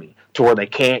front of me, to where they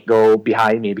can't go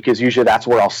behind me, because usually that's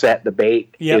where I'll set the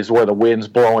bait, is where the wind's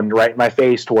blowing right in my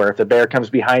face, to where if the bear comes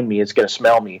behind me, it's going to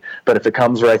smell me. But if it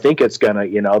comes where I think it's going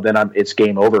to, then it's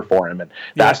game over for him. And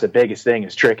that's the biggest thing,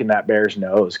 is tricking that bear's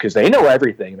nose, because they know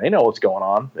everything. They know what's going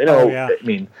on. They know,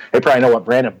 they probably know what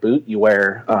brand of boot you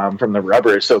wear from the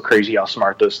rubber. It's so crazy how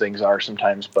smart those things are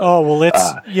sometimes. But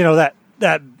it's,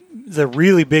 that the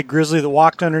really big grizzly that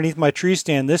walked underneath my tree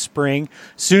stand this spring,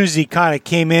 as soon as he kind of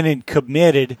came in and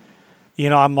committed,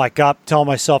 I'm like telling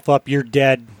myself you're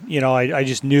dead. I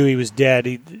just knew he was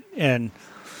dead. And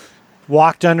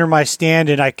walked under my stand,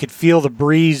 and I could feel the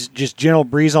breeze, just gentle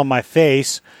breeze on my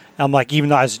face. I'm like, even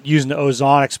though I was using the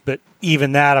ozonics, but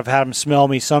even that, I've had them smell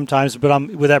me sometimes. But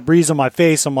I'm with that breeze on my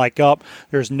face, I'm like, oh,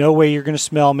 there's no way you're going to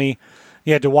smell me.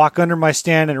 He had to walk under my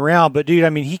stand and around. But dude, I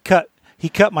mean, he cut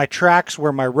my tracks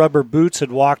where my rubber boots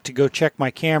had walked to go check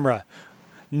my camera.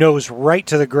 Nose right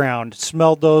to the ground.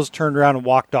 Smelled those, turned around and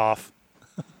walked off.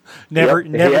 Never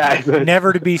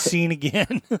to be seen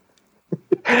again.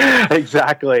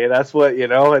 Exactly. That's what,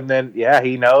 and then,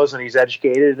 he knows and he's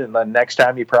educated. And then next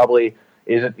time he probably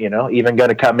isn't, even going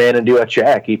to come in and do a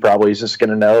check. He probably is just going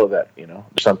to know that, there's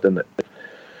something that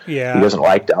he doesn't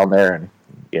like down there. And,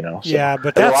 so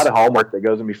but there's a lot of homework that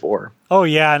goes in before. Oh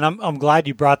yeah. And I'm glad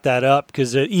you brought that up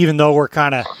because even though we're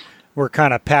kind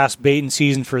of past baiting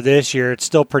season for this year, it's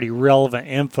still pretty relevant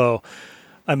info.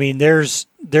 I mean, there's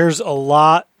a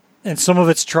lot, and some of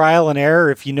it's trial and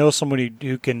error. If you know somebody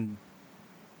who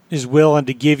is willing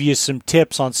to give you some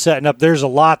tips on setting up, there's a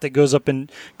lot that goes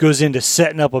into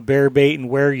setting up a bear bait and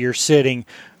where you're sitting.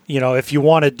 If you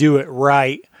want to do it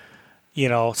right,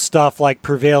 stuff like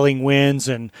prevailing winds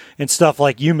and stuff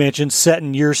like you mentioned,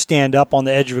 setting your stand up on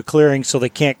the edge of a clearing so they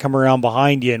can't come around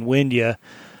behind you and wind you.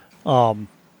 Little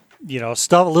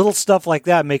stuff like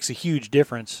that makes a huge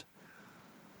difference.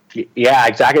 Yeah,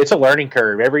 exactly. It's a learning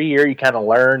curve. Every year you kind of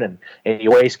learn and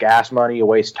you waste gas money, you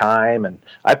waste time. And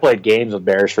I played games with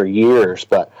bears for years,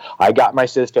 but I got my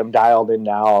system dialed in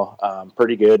now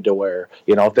pretty good to where,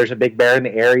 if there's a big bear in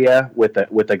the area with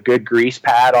a good grease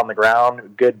pad on the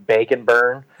ground, good bacon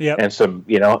burn, and some,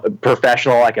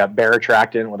 professional, like a bear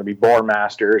attractant, whether it be Boar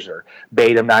Masters or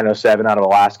Batum 907 out of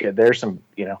Alaska, there's some,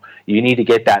 you need to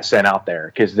get that sent out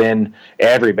there because then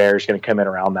every bear is going to come in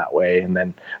around that way. And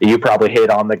then you probably hit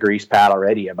on the grease pad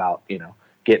already about,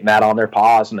 getting that on their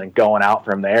paws and then going out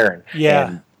from there.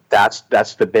 And that's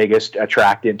the biggest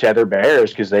attractant to other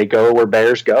bears because they go where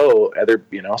bears go,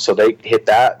 so they hit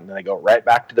that and then they go right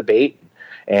back to the bait.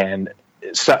 And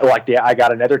so, I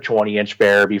got another 20-inch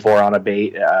bear before on a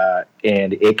bait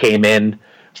and it came in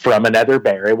from another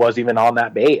bear. It wasn't even on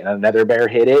that bait, and another bear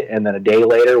hit it, and then a day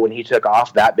later when he took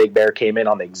off, that big bear came in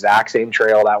on the exact same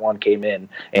trail that one came in,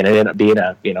 and it ended up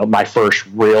being my first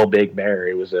real big bear.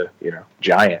 It was a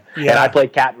giant. And I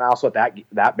played cat and mouse with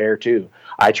that bear too.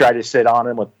 I tried to sit on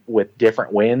him with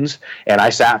different winds, and I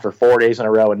sat for 4 days in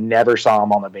a row and never saw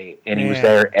him on the bait, and he was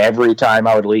there every time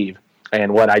I would leave.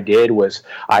 And what I did was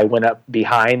I went up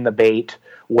behind the bait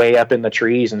way up in the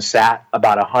trees and sat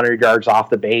about 100 yards off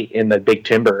the bait in the big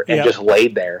timber and just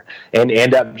laid there and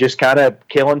end up just kind of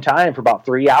killing time for about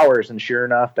 3 hours. And sure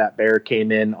enough, that bear came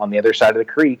in on the other side of the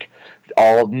creek,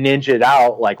 all ninja'd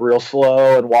out, like real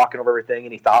slow and walking over everything.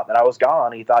 And he thought that I was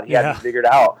gone. He thought he had it figured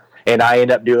out. And I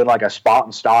ended up doing like a spot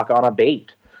and stalk on a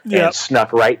bait. And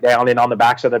snuck right down in on the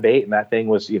backs of the bait. And that thing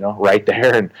was, right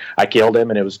there. And I killed him.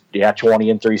 And it was, 20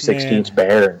 and 3/16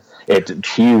 bear. It's a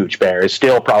huge bear. It's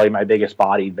still probably my biggest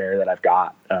bodied bear that I've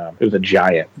got. It was a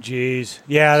giant. Jeez.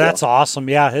 Yeah, that's awesome.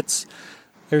 Yeah,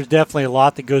 there's definitely a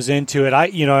lot that goes into it.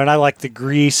 And I like the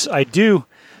grease. I do.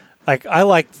 I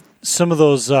like some of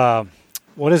those,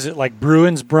 what is it, like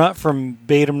Bruin's Brunt from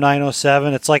Batum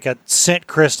 907. It's like a scent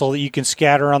crystal that you can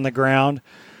scatter on the ground.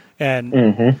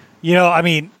 And,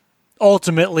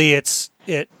 ultimately it's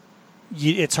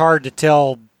hard to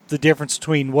tell the difference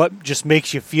between what just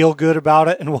makes you feel good about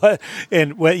it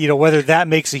and whether that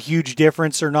makes a huge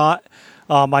difference or not.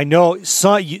 I know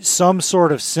some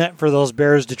sort of scent for those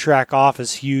bears to track off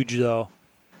is huge though.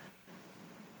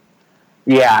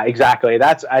 Yeah, exactly.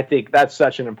 I think that's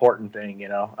such an important thing,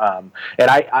 and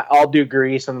I'll do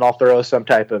grease and then I'll throw some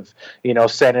type of,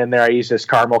 scent in there. I use this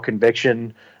Caramel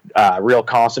Conviction, real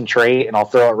concentrate, and I'll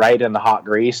throw it right in the hot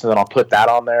grease and then I'll put that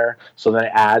on there. So then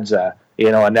it adds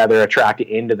another attractant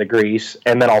into the grease,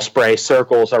 and then I'll spray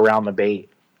circles around the bait.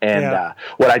 And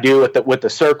what I do with the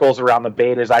circles around the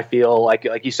bait is I feel like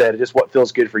you said, just what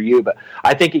feels good for you. But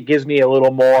I think it gives me a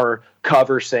little more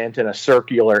cover scent in a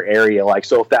circular area. Like,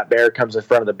 so if that bear comes in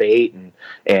front of the bait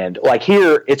and like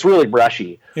here, it's really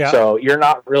brushy. Yeah. So you're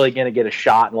not really going to get a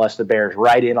shot unless the bear's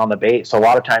right in on the bait. So a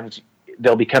lot of times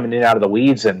they'll be coming in out of the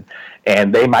weeds and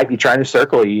they might be trying to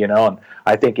circle you, and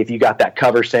I think if you got that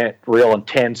cover scent, real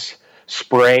intense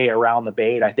spray around the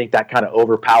bait, I think that kind of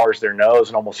overpowers their nose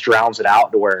and almost drowns it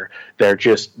out to where they're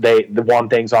the one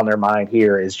thing's on their mind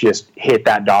here is just hit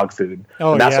that dog food.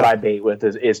 And that's what I bait with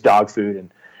is dog food.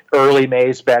 And early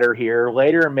May's better here.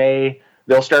 Later in May,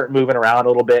 they'll start moving around a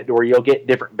little bit to where you'll get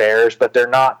different bears, but they're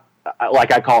not,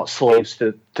 like I call it, slaves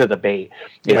to the bait.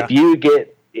 Yeah.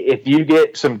 If you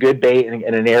get some good bait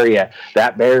in an area,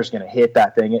 that bear's going to hit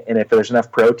that thing. And if there's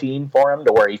enough protein for him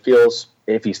to where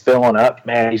if he's filling up,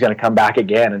 man, he's going to come back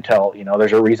again until,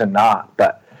 there's a reason not.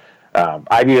 But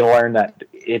I've even learned that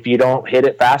if you don't hit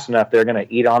it fast enough, they're going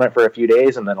to eat on it for a few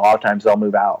days, and then a lot of times they'll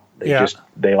move out.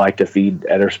 They like to feed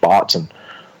other spots, and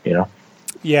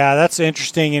Yeah, that's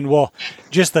interesting. And well,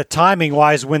 just the timing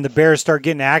wise, when the bears start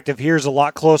getting active, here's a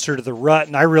lot closer to the rut,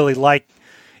 and I really like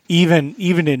even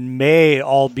in May,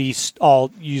 I'll use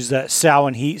that sow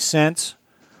and heat sense.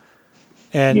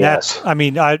 And yes.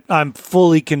 I'm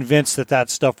fully convinced that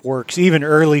stuff works. Even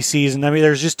early season. I mean,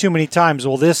 there's just too many times.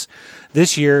 Well, this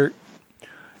year,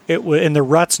 and the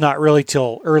rut's not really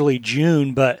till early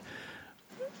June, but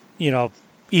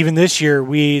even this year,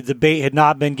 the bait had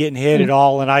not been getting hit at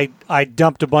all, and I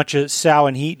dumped a bunch of sow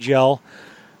and heat gel,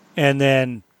 and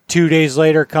then 2 days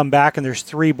later, come back and there's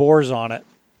 3 boars on it.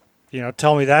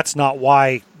 Tell me that's not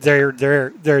why they're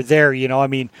there. I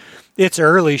mean, it's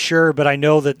early, sure, but I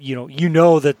know that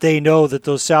that they know that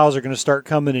those sows are going to start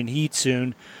coming in heat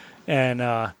soon, and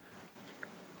I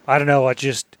don't know. It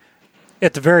just,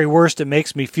 at the very worst, it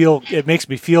makes me feel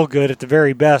good. At the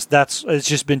very best, it's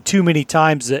just been too many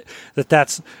times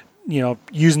that's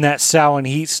using that sow and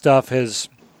heat stuff has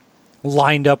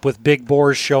lined up with big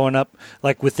boars showing up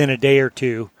like within a day or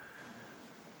two.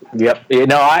 Yep.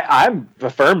 I'm a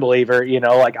firm believer,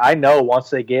 I know once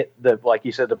they get like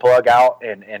you said, the plug out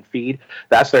and feed,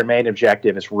 that's their main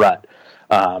objective is rut.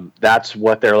 That's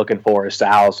what they're looking for is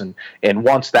sows. And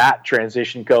once that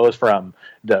transition goes from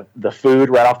the food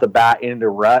right off the bat into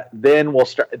rut,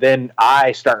 then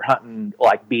I start hunting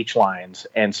like beach lines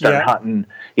and start hunting,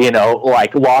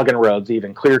 like logging roads,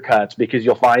 even clear cuts, because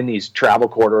you'll find these travel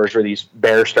corridors where these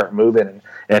bears start moving.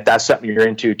 And if that's something you're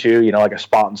into too, like a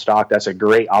spot and stock, that's a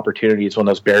great opportunity. It's when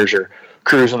those bears are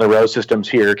cruising the road systems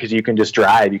here, because you can just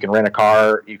drive, you can rent a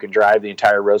car, you can drive the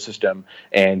entire road system,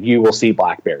 and you will see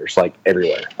black bears like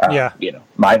everywhere.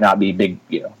 Might not be big,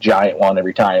 giant one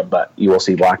every time, but you will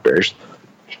see black bears.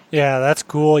 Yeah, that's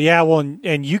cool. Yeah, well,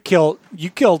 and you killed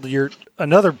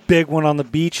another big one on the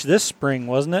beach this spring,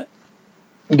 wasn't it?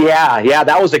 Yeah,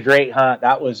 that was a great hunt.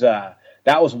 That was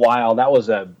wild. That was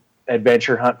a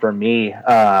adventure hunt for me.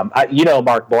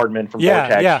 Mark Boardman from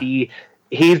Vortex. Yeah.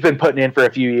 He's been putting in for a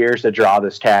few years to draw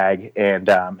this tag, and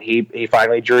he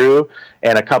finally drew.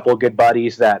 And a couple of good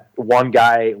buddies, that one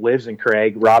guy lives in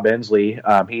Craig, Rob Ensley,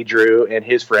 he drew, and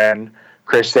his friend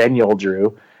Chris Seniel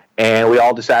drew. And we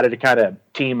all decided to kind of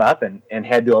team up and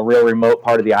head to a real remote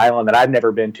part of the island that I've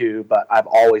never been to, but I've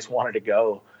always wanted to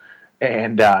go.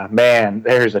 And man,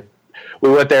 we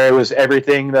went there. It was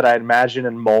everything that I imagined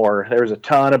and more. There was a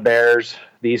ton of bears.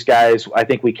 These guys, I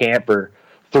think we camped for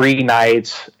 3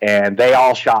 nights, and they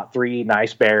all shot 3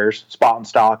 nice bears, spot and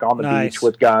stock on the beach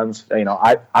with guns.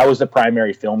 I was the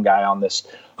primary film guy on this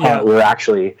hunt. We were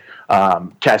actually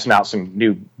testing out some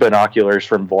new binoculars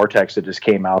from Vortex that just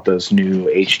came out, those new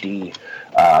HD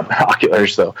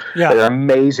binoculars. So they're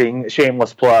amazing,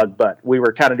 shameless plug, but we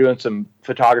were kind of doing some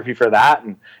photography for that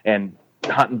and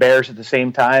hunting bears at the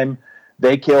same time.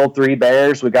 They killed 3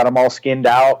 bears. We got them all skinned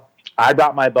out. I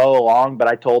brought my bow along, but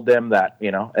I told them that,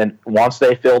 and once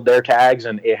they filled their tags,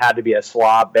 and it had to be a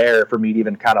slob bear for me to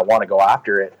even kind of want to go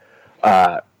after it.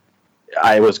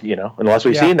 I was, unless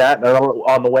we've seen that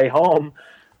on the way home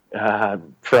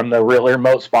from the real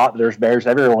remote spot, there's bears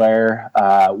everywhere.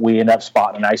 We ended up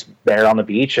spotting a nice bear on the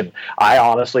beach, and I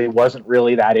honestly wasn't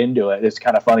really that into it. It's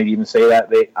kind of funny to even say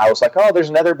that. I was like, oh, there's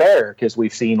another bear, because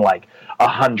we've seen like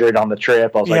 100 on the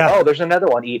trip. I was like, oh, there's another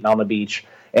one eating on the beach.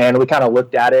 And we kind of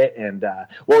looked at it, and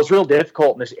what was real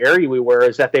difficult in this area we were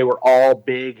is that they were all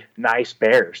big, nice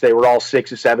bears. They were all 6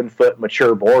 to 7 foot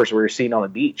mature boars we were seeing on the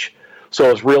beach. So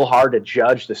it was real hard to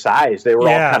judge the size. They were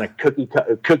all kind of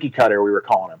cookie cutter, we were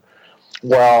calling them.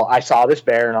 Well, I saw this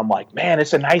bear, and I'm like, man,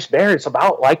 it's a nice bear. It's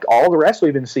about like all the rest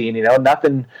we've been seeing,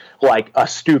 nothing like a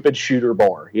stupid shooter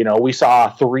boar. We saw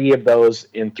 3 of those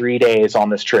in 3 days on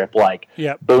this trip, like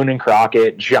Boone and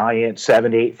Crockett, giant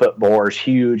 7 to 8 foot boars,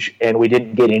 huge, and we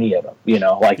didn't get any of them,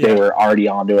 they were already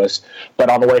onto us. But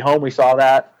on the way home, we saw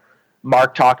that.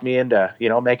 Mark talked me into,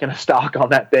 making a stock on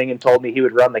that thing and told me he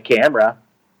would run the camera.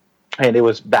 And it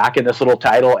was back in this little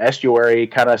tidal estuary,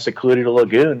 kind of secluded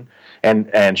lagoon.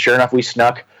 And sure enough, we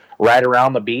snuck right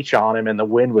around the beach on him, and the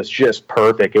wind was just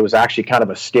perfect. It was actually kind of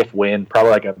a stiff wind,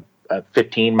 probably like a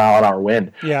 15-mile-an-hour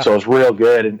wind. Yeah. So it was real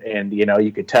good, and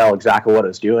you could tell exactly what it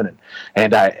was doing.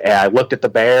 And I looked at the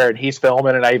bear, and he's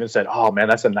filming, and I even said, oh, man,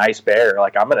 that's a nice bear.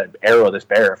 Like, I'm going to arrow this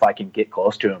bear if I can get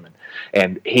close to him.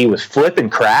 And he was flipping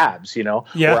crabs,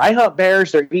 Where I hunt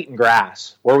bears, they're eating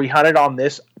grass. Where we hunted on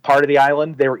this part of the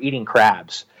island, they were eating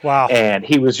crabs. Wow. And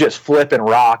he was just flipping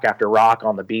rock after rock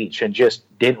on the beach and just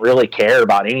didn't really care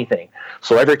about anything.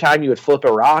 So every time you would flip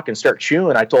a rock and start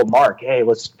chewing, I told Mark, hey,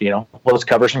 let's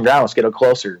cover some ground. Let's get it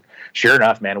closer. Sure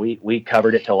enough, man, we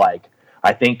covered it to like,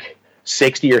 I think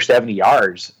 60 or 70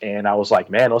 yards. And I was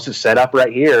like, man, let's just set up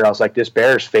right here. I was like, this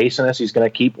bear's facing us. He's going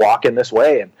to keep walking this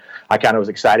way. And I kind of was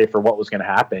excited for what was going to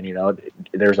happen. You know,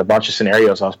 there's a bunch of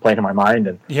scenarios I was playing in my mind,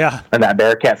 and that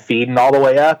bear kept feeding all the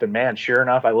way up. And man, sure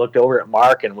enough, I looked over at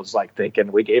Mark and was like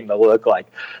thinking, we gave him the look like,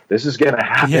 this is going to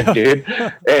happen, dude.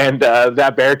 And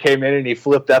that bear came in and he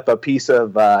flipped up a piece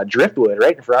of driftwood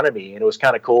right in front of me. And it was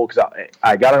kind of cool because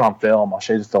I got it on film. I'll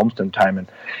show you the film sometime.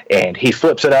 And he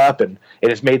flips it up and it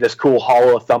has made this cool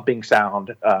hollow thumping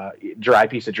sound, dry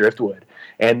piece of driftwood.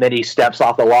 And then he steps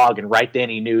off the log, and right then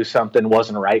he knew something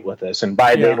wasn't right with us. And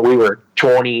by then we were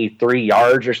 23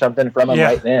 yards or something from him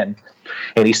right then.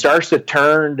 And he starts to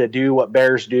turn to do what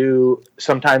bears do.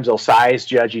 Sometimes they'll size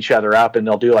judge each other up, and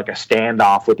they'll do like a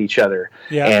standoff with each other.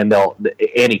 Yeah. And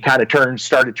he kind of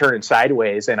started turning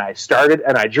sideways, and I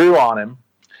drew on him.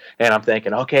 And I'm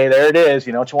thinking, okay, there it is,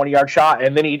 20-yard shot.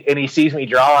 And then he sees me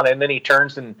drawing, and then he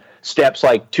turns and steps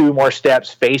like 2 more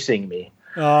steps facing me.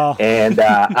 Oh. And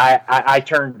I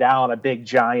turned down a big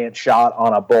giant shot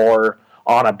on a boar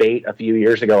on a bait a few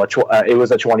years ago. It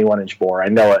was a 21-inch boar. I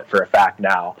know it for a fact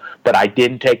now, but I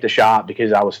didn't take the shot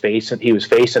because he was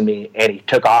facing me, and he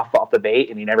took off the bait,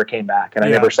 and he never came back, and I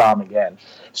never saw him again.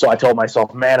 So I told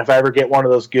myself, man, if I ever get one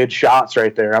of those good shots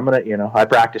right there, I'm gonna, I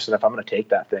practice enough, I'm gonna take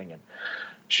that thing. And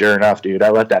sure enough, dude,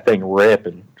 I let that thing rip,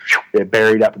 and it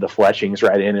buried up the fletchings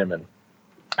right in him, and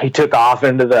he took off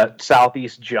into the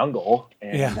southeast jungle,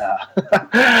 and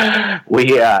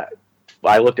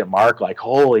I looked at Mark like,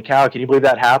 holy cow, can you believe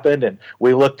that happened? And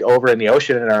we looked over in the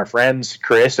ocean, and our friends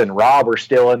Chris and Rob were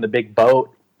still in the big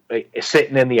boat,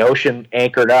 sitting in the ocean,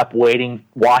 anchored up,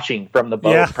 watching from the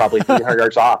boat, probably 300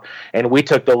 yards off. And we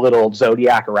took the little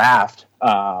Zodiac raft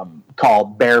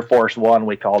called Bear Force One,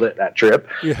 we called it that trip,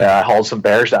 hauled some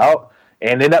bears out,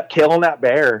 and ended up killing that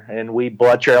bear. And we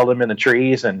blood trailed him in the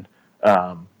trees, and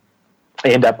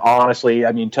end up, honestly,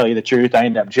 tell you the truth, I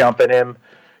ended up jumping him,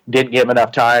 didn't give him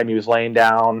enough time. He was laying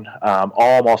down,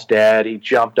 almost dead. He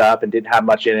jumped up and didn't have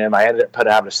much in him. I ended up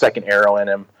having a second arrow in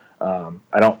him.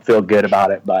 I don't feel good about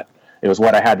it, but it was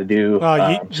what I had to do.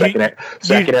 Second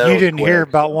arrow. You didn't hear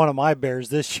about one of my bears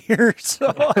this year, so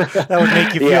that would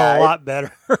make you feel a lot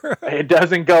better. It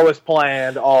doesn't go as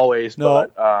planned always,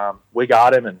 but we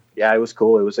got him, and it was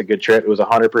cool. It was a good trip. It was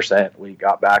 100%. We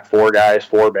got back 4 guys,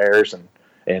 4 bears,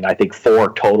 and I think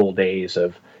 4 total days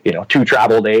of 2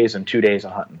 travel days and 2 days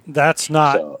of hunting. That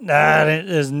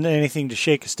isn't anything to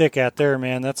shake a stick at there,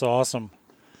 man. That's awesome.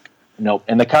 Nope.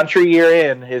 And the country you're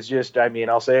in is just,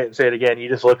 I'll say it again. You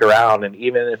just look around, and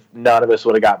even if none of us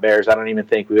would have got bears, I don't even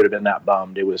think we would have been that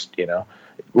bummed. It was, we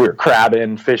were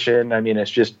crabbing, fishing.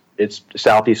 It's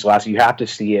Southeast Alaska. You have to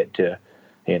see it to,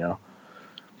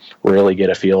 really get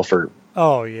a feel for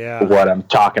what I'm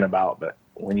talking about. But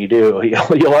when you do,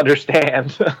 you'll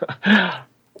understand.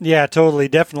 Yeah, totally.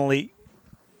 Definitely.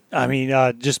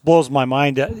 Just blows my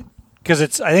mind.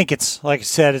 Because I think it's, like I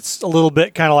said, it's a little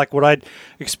bit kind of like what I'd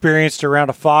experienced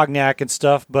around a Fognac and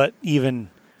stuff, but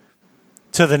even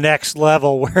to the next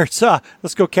level where it's,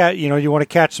 let's go you want to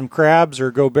catch some crabs or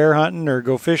go bear hunting or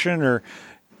go fishing or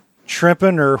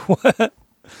shrimping or what?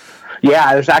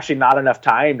 Yeah, there's actually not enough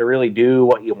time to really do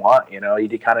what you want. You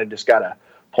kind of just got to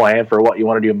plan for what you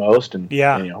want to do most. And,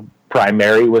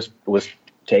 primary was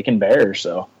taking bears.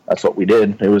 So that's what we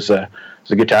did. It was a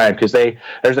good time because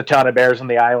there's a ton of bears on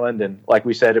the island, and like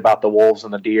we said about the wolves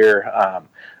and the deer,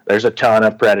 there's a ton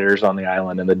of predators on the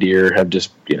island, and the deer have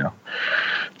just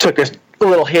took a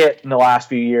little hit in the last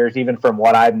few years, even from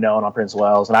what I've known on Prince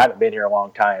Wells, and I haven't been here a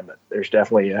long time, but there's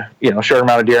definitely a short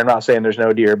amount of deer. I'm not saying there's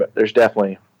no deer, but there's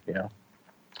definitely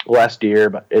less deer,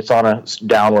 but it's on a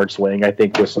downward swing. I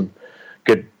think with some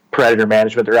good predator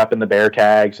management, they're up in the bear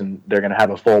tags, and they're going to have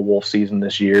a full wolf season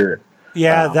this year.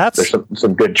 Yeah, there's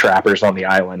some good trappers on the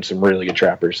island, some really good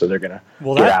trappers, so they're going to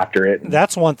get after it.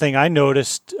 That's one thing I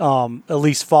noticed, at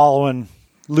least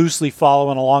loosely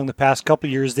following along the past couple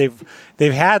of years. They've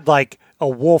had like a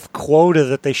wolf quota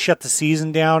that they shut the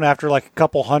season down after like a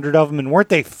couple hundred of them, and weren't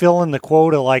they filling the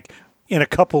quota like in a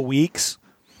couple weeks?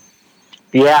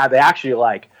 Yeah, they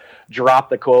actually dropped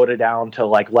the quota down to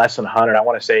like less than 100. I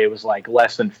want to say it was like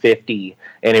less than 50,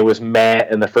 and it was met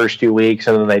in the first 2 weeks,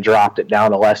 and then they dropped it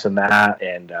down to less than that,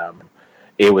 and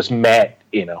it was met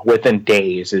within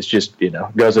days. It's just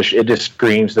it just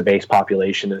screams the base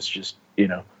population is just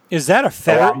is that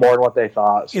a lot more than what they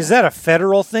thought. So. Is that a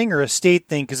federal thing or a state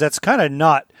thing? Because that's kind of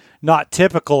not not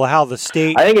typical of how the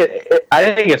state. I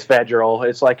think it's federal.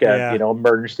 It's like a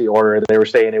emergency order. They were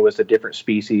saying it was a different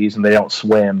species and they don't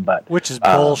swim, but which is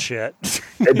bullshit.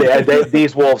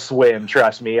 These wolves swim.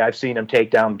 Trust me, I've seen them take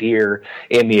down deer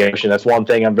in the ocean. That's one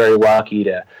thing I'm very lucky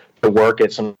to work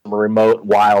at some remote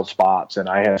wild spots, and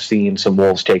I have seen some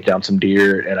wolves take down some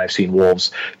deer, and I've seen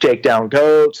wolves take down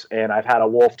goats, and I've had a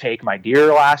wolf take my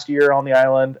deer last year on the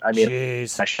island. I mean,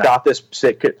 jeez. I shot this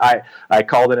Sitka. I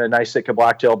called in a nice Sitka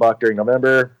blacktail buck during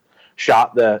November,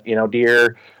 shot the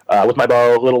deer with my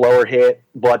bow, a little lower hit,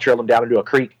 blood trailed him down into a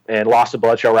creek, and lost the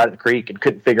blood trail right at the creek, and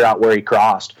couldn't figure out where he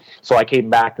crossed. So I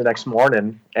came back the next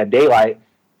morning at daylight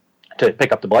to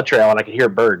pick up the blood trail, and I could hear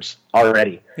birds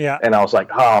already. Yeah. And I was like,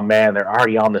 oh man, they're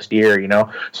already on this deer,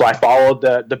 So I followed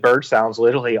the bird sounds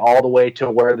literally all the way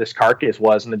to where this carcass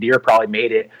was, and the deer probably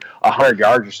made it 100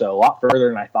 yards or so, a lot further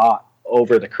than I thought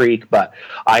over the creek. But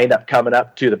I end up coming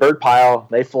up to the bird pile,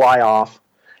 they fly off,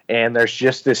 and there's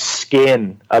just this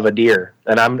skin of a deer.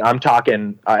 And I'm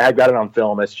talking, I've got it on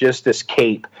film. It's just this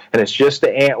cape, and it's just the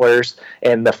antlers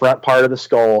and the front part of the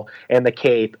skull and the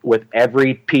cape with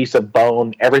every piece of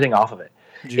bone, everything off of it.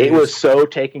 Jeez. It was so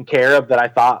taken care of that I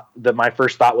thought that my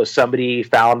first thought was somebody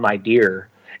found my deer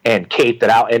and caped it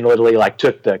out and literally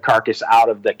took the carcass out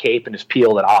of the cape and just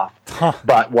peeled it off. Huh.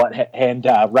 But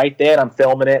right then I'm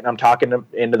filming it and I'm talking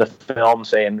into the film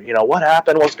saying, what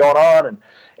happened? What's going on?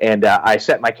 And I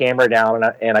set my camera down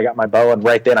and I got my bow, and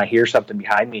right then I hear something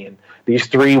behind me, and these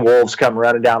 3 wolves come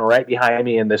running down right behind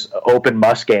me in this open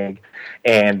muskeg,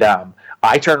 and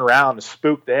I turn around and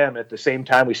spook them at the same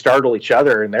time we startle each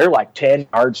other, and they're like 10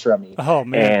 yards from me. Oh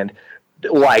man!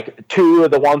 And 2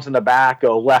 of the ones in the back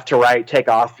go left to right, take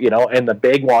off, and the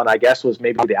big one, I guess, was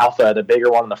maybe the alpha, the bigger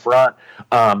one in the front,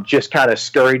 just kind of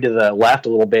scurried to the left a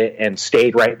little bit and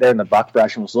stayed right there in the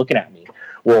buckbrush and was looking at me.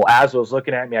 Well, as it was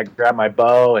looking at me, I grabbed my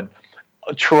bow and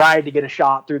tried to get a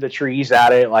shot through the trees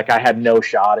at it. Like I had no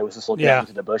shot. It was just looking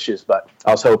into the bushes, but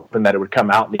I was hoping that it would come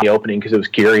out in the opening because it was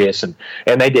curious, and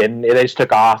they didn't. They just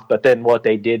took off. But then what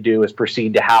they did do is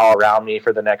proceed to howl around me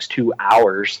for the next 2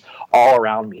 hours, all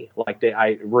around me.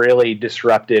 I really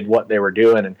disrupted what they were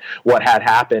doing. And what had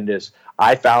happened is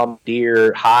I found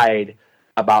deer hide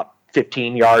about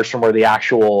 15 yards from where the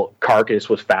actual carcass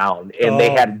was found, and they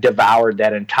had devoured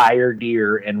that entire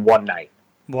deer in one night.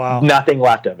 Wow. Nothing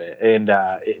left of it, and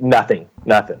nothing.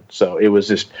 So it was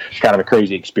just kind of a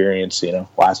crazy experience, this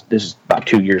is about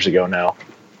 2 years ago now.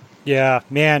 Yeah,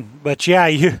 man. But yeah,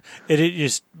 it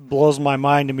just blows my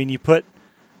mind. I mean,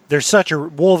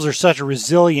 wolves are such a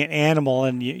resilient animal,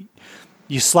 and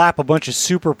you slap a bunch of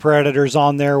super predators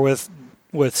on there with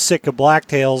Sitka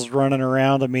blacktails running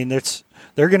around. I mean,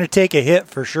 they're going to take a hit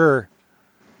for sure.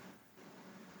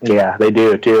 Yeah, they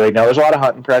do too. There's a lot of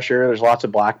hunting pressure. There's lots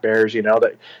of black bears.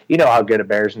 That how good a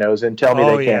bear's nose. And tell me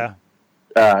they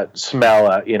can't smell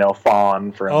a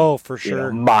fawn from for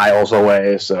sure miles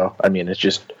away. So I mean, it's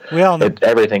just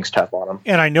everything's tough on them.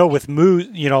 And I know with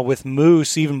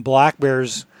moose, even black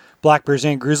bears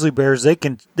and grizzly bears, they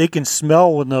can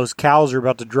smell when those cows are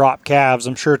about to drop calves.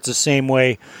 I'm sure it's the same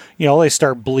way. They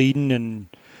start bleeding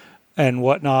and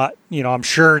whatnot. I'm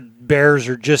sure bears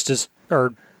are just as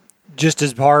hard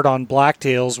on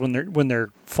blacktails when they're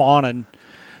fawning,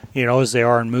 as they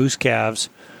are in moose calves.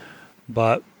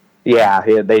 But yeah,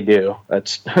 they do.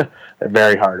 That's they're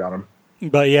very hard on them.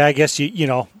 But yeah, I guess I don't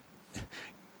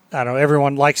know.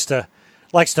 Everyone likes to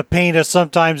paint us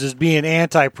sometimes as being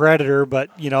anti-predator, but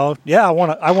I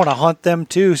want to hunt them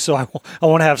too. So I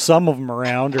want to have some of them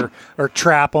around or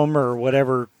trap them or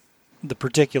whatever the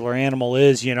particular animal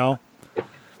is.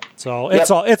 So it's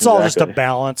all just a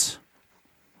balance.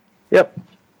 Yep.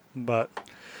 But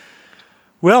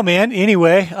well, man.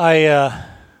 Anyway,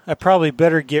 I probably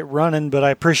better get running, but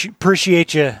I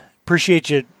appreciate you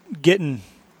taking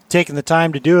the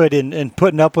time to do it and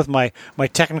putting up with my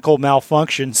technical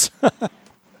malfunctions.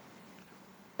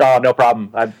 Oh, no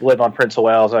problem. I live on Prince of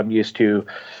Wales. I'm used to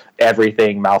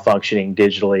everything malfunctioning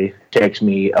digitally. It takes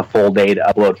me a full day to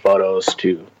upload photos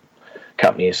to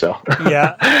companies, so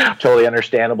yeah, totally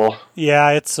understandable.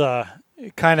 Yeah, it's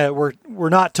kind of we're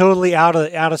not totally out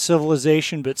of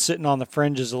civilization, but sitting on the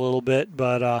fringes a little bit.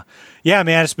 But yeah,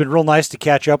 man, it's been real nice to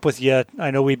catch up with you. I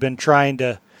know we've been trying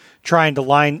to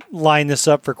line this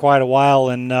up for quite a while,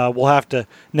 and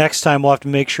next time we'll have to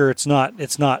make sure it's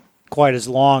not quite as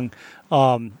long.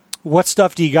 What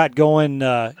stuff do you got going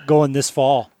this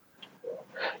fall?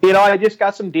 I just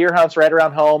got some deer hunts right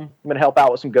around home. I'm going to help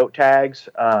out with some goat tags.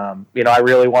 I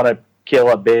really want to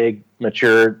kill a big,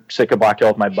 mature Sitka blacktail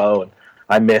with my bow, and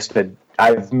I've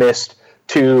missed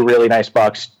 2 really nice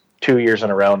bucks 2 years in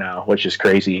a row now, which is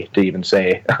crazy to even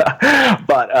say.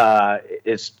 But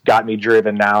it's got me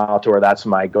driven now to where that's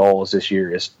my goal is this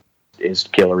year is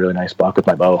kill a really nice buck with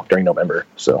my bow during November.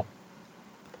 So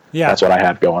yeah, that's what I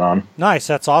have going on. Nice.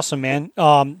 That's awesome, man.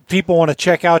 People want to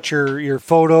check out your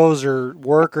photos or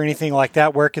work or anything like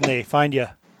that. Where can they find you?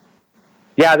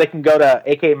 Yeah, they can go to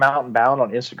AK Mountain Bound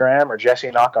on Instagram or Jesse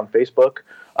Knock on Facebook.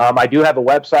 I do have a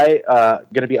website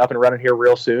going to be up and running here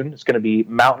real soon. It's going to be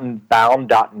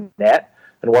mountainbound.net.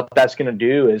 And what that's going to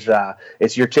do is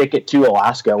it's your ticket to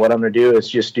Alaska. What I'm going to do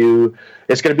is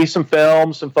it's going to be some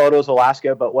film, some photos of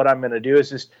Alaska. But what I'm going to do is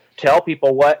just tell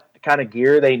people what kind of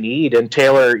gear they need and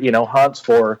tailor, hunts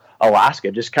for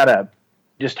Alaska. Just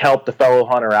help the fellow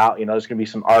hunter out. There's going to be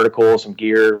some articles, some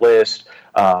gear list,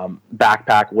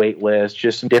 backpack weight list,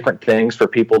 just some different things for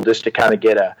people just to kind of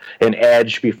get an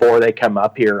edge before they come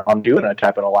up here on doing a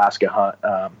type of Alaska hunt.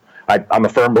 I'm a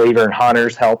firm believer in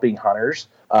hunters helping hunters.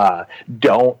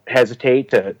 Don't hesitate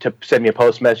to send me a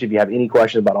post message if you have any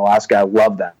questions about Alaska. I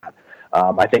love that.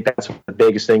 I think that's one of the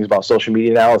biggest things about social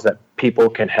media now is that people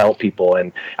can help people,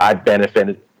 and I've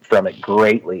benefited from it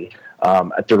greatly.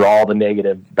 Through all the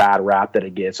negative, bad rap that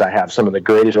it gets, I have some of the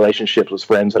greatest relationships with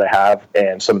friends that I have,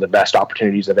 and some of the best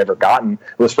opportunities I've ever gotten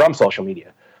was from social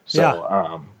media.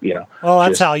 So, Well,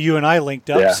 that's how you and I linked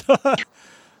up. Yeah.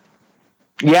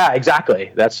 Yeah,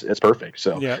 exactly. It's perfect.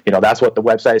 So, that's what the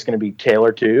website is going to be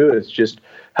tailored to. It's just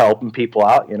helping people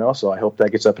out, so I hope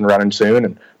that gets up and running soon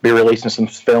and be releasing some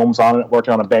films on it.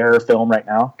 Working on a bear film right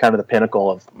now, kind of the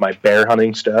pinnacle of my bear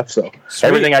hunting stuff. So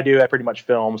everything I do, I pretty much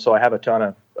film. So I have a ton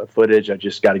of footage. I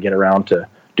just got to get around to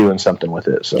doing something with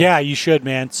it. So yeah, you should,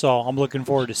 man. So I'm looking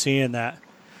forward to seeing that.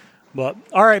 But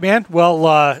all right, man.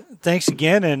 Well, thanks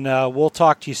again, and we'll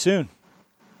talk to you soon.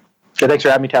 So thanks for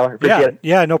having me, Tyler. Appreciate it.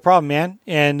 Yeah, no problem, man.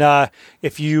 And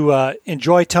if you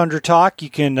enjoy Tundra Talk, you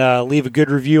can leave a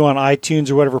good review on iTunes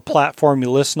or whatever platform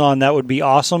you listen on. That would be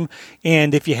awesome.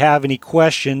 And if you have any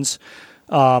questions,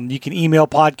 you can email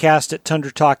podcast at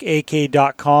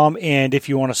tundratalkak.com. And if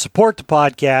you want to support the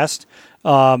podcast,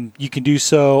 you can do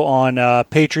so on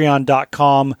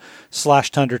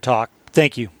patreon.com/Tundra Talk.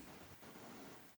 Thank you.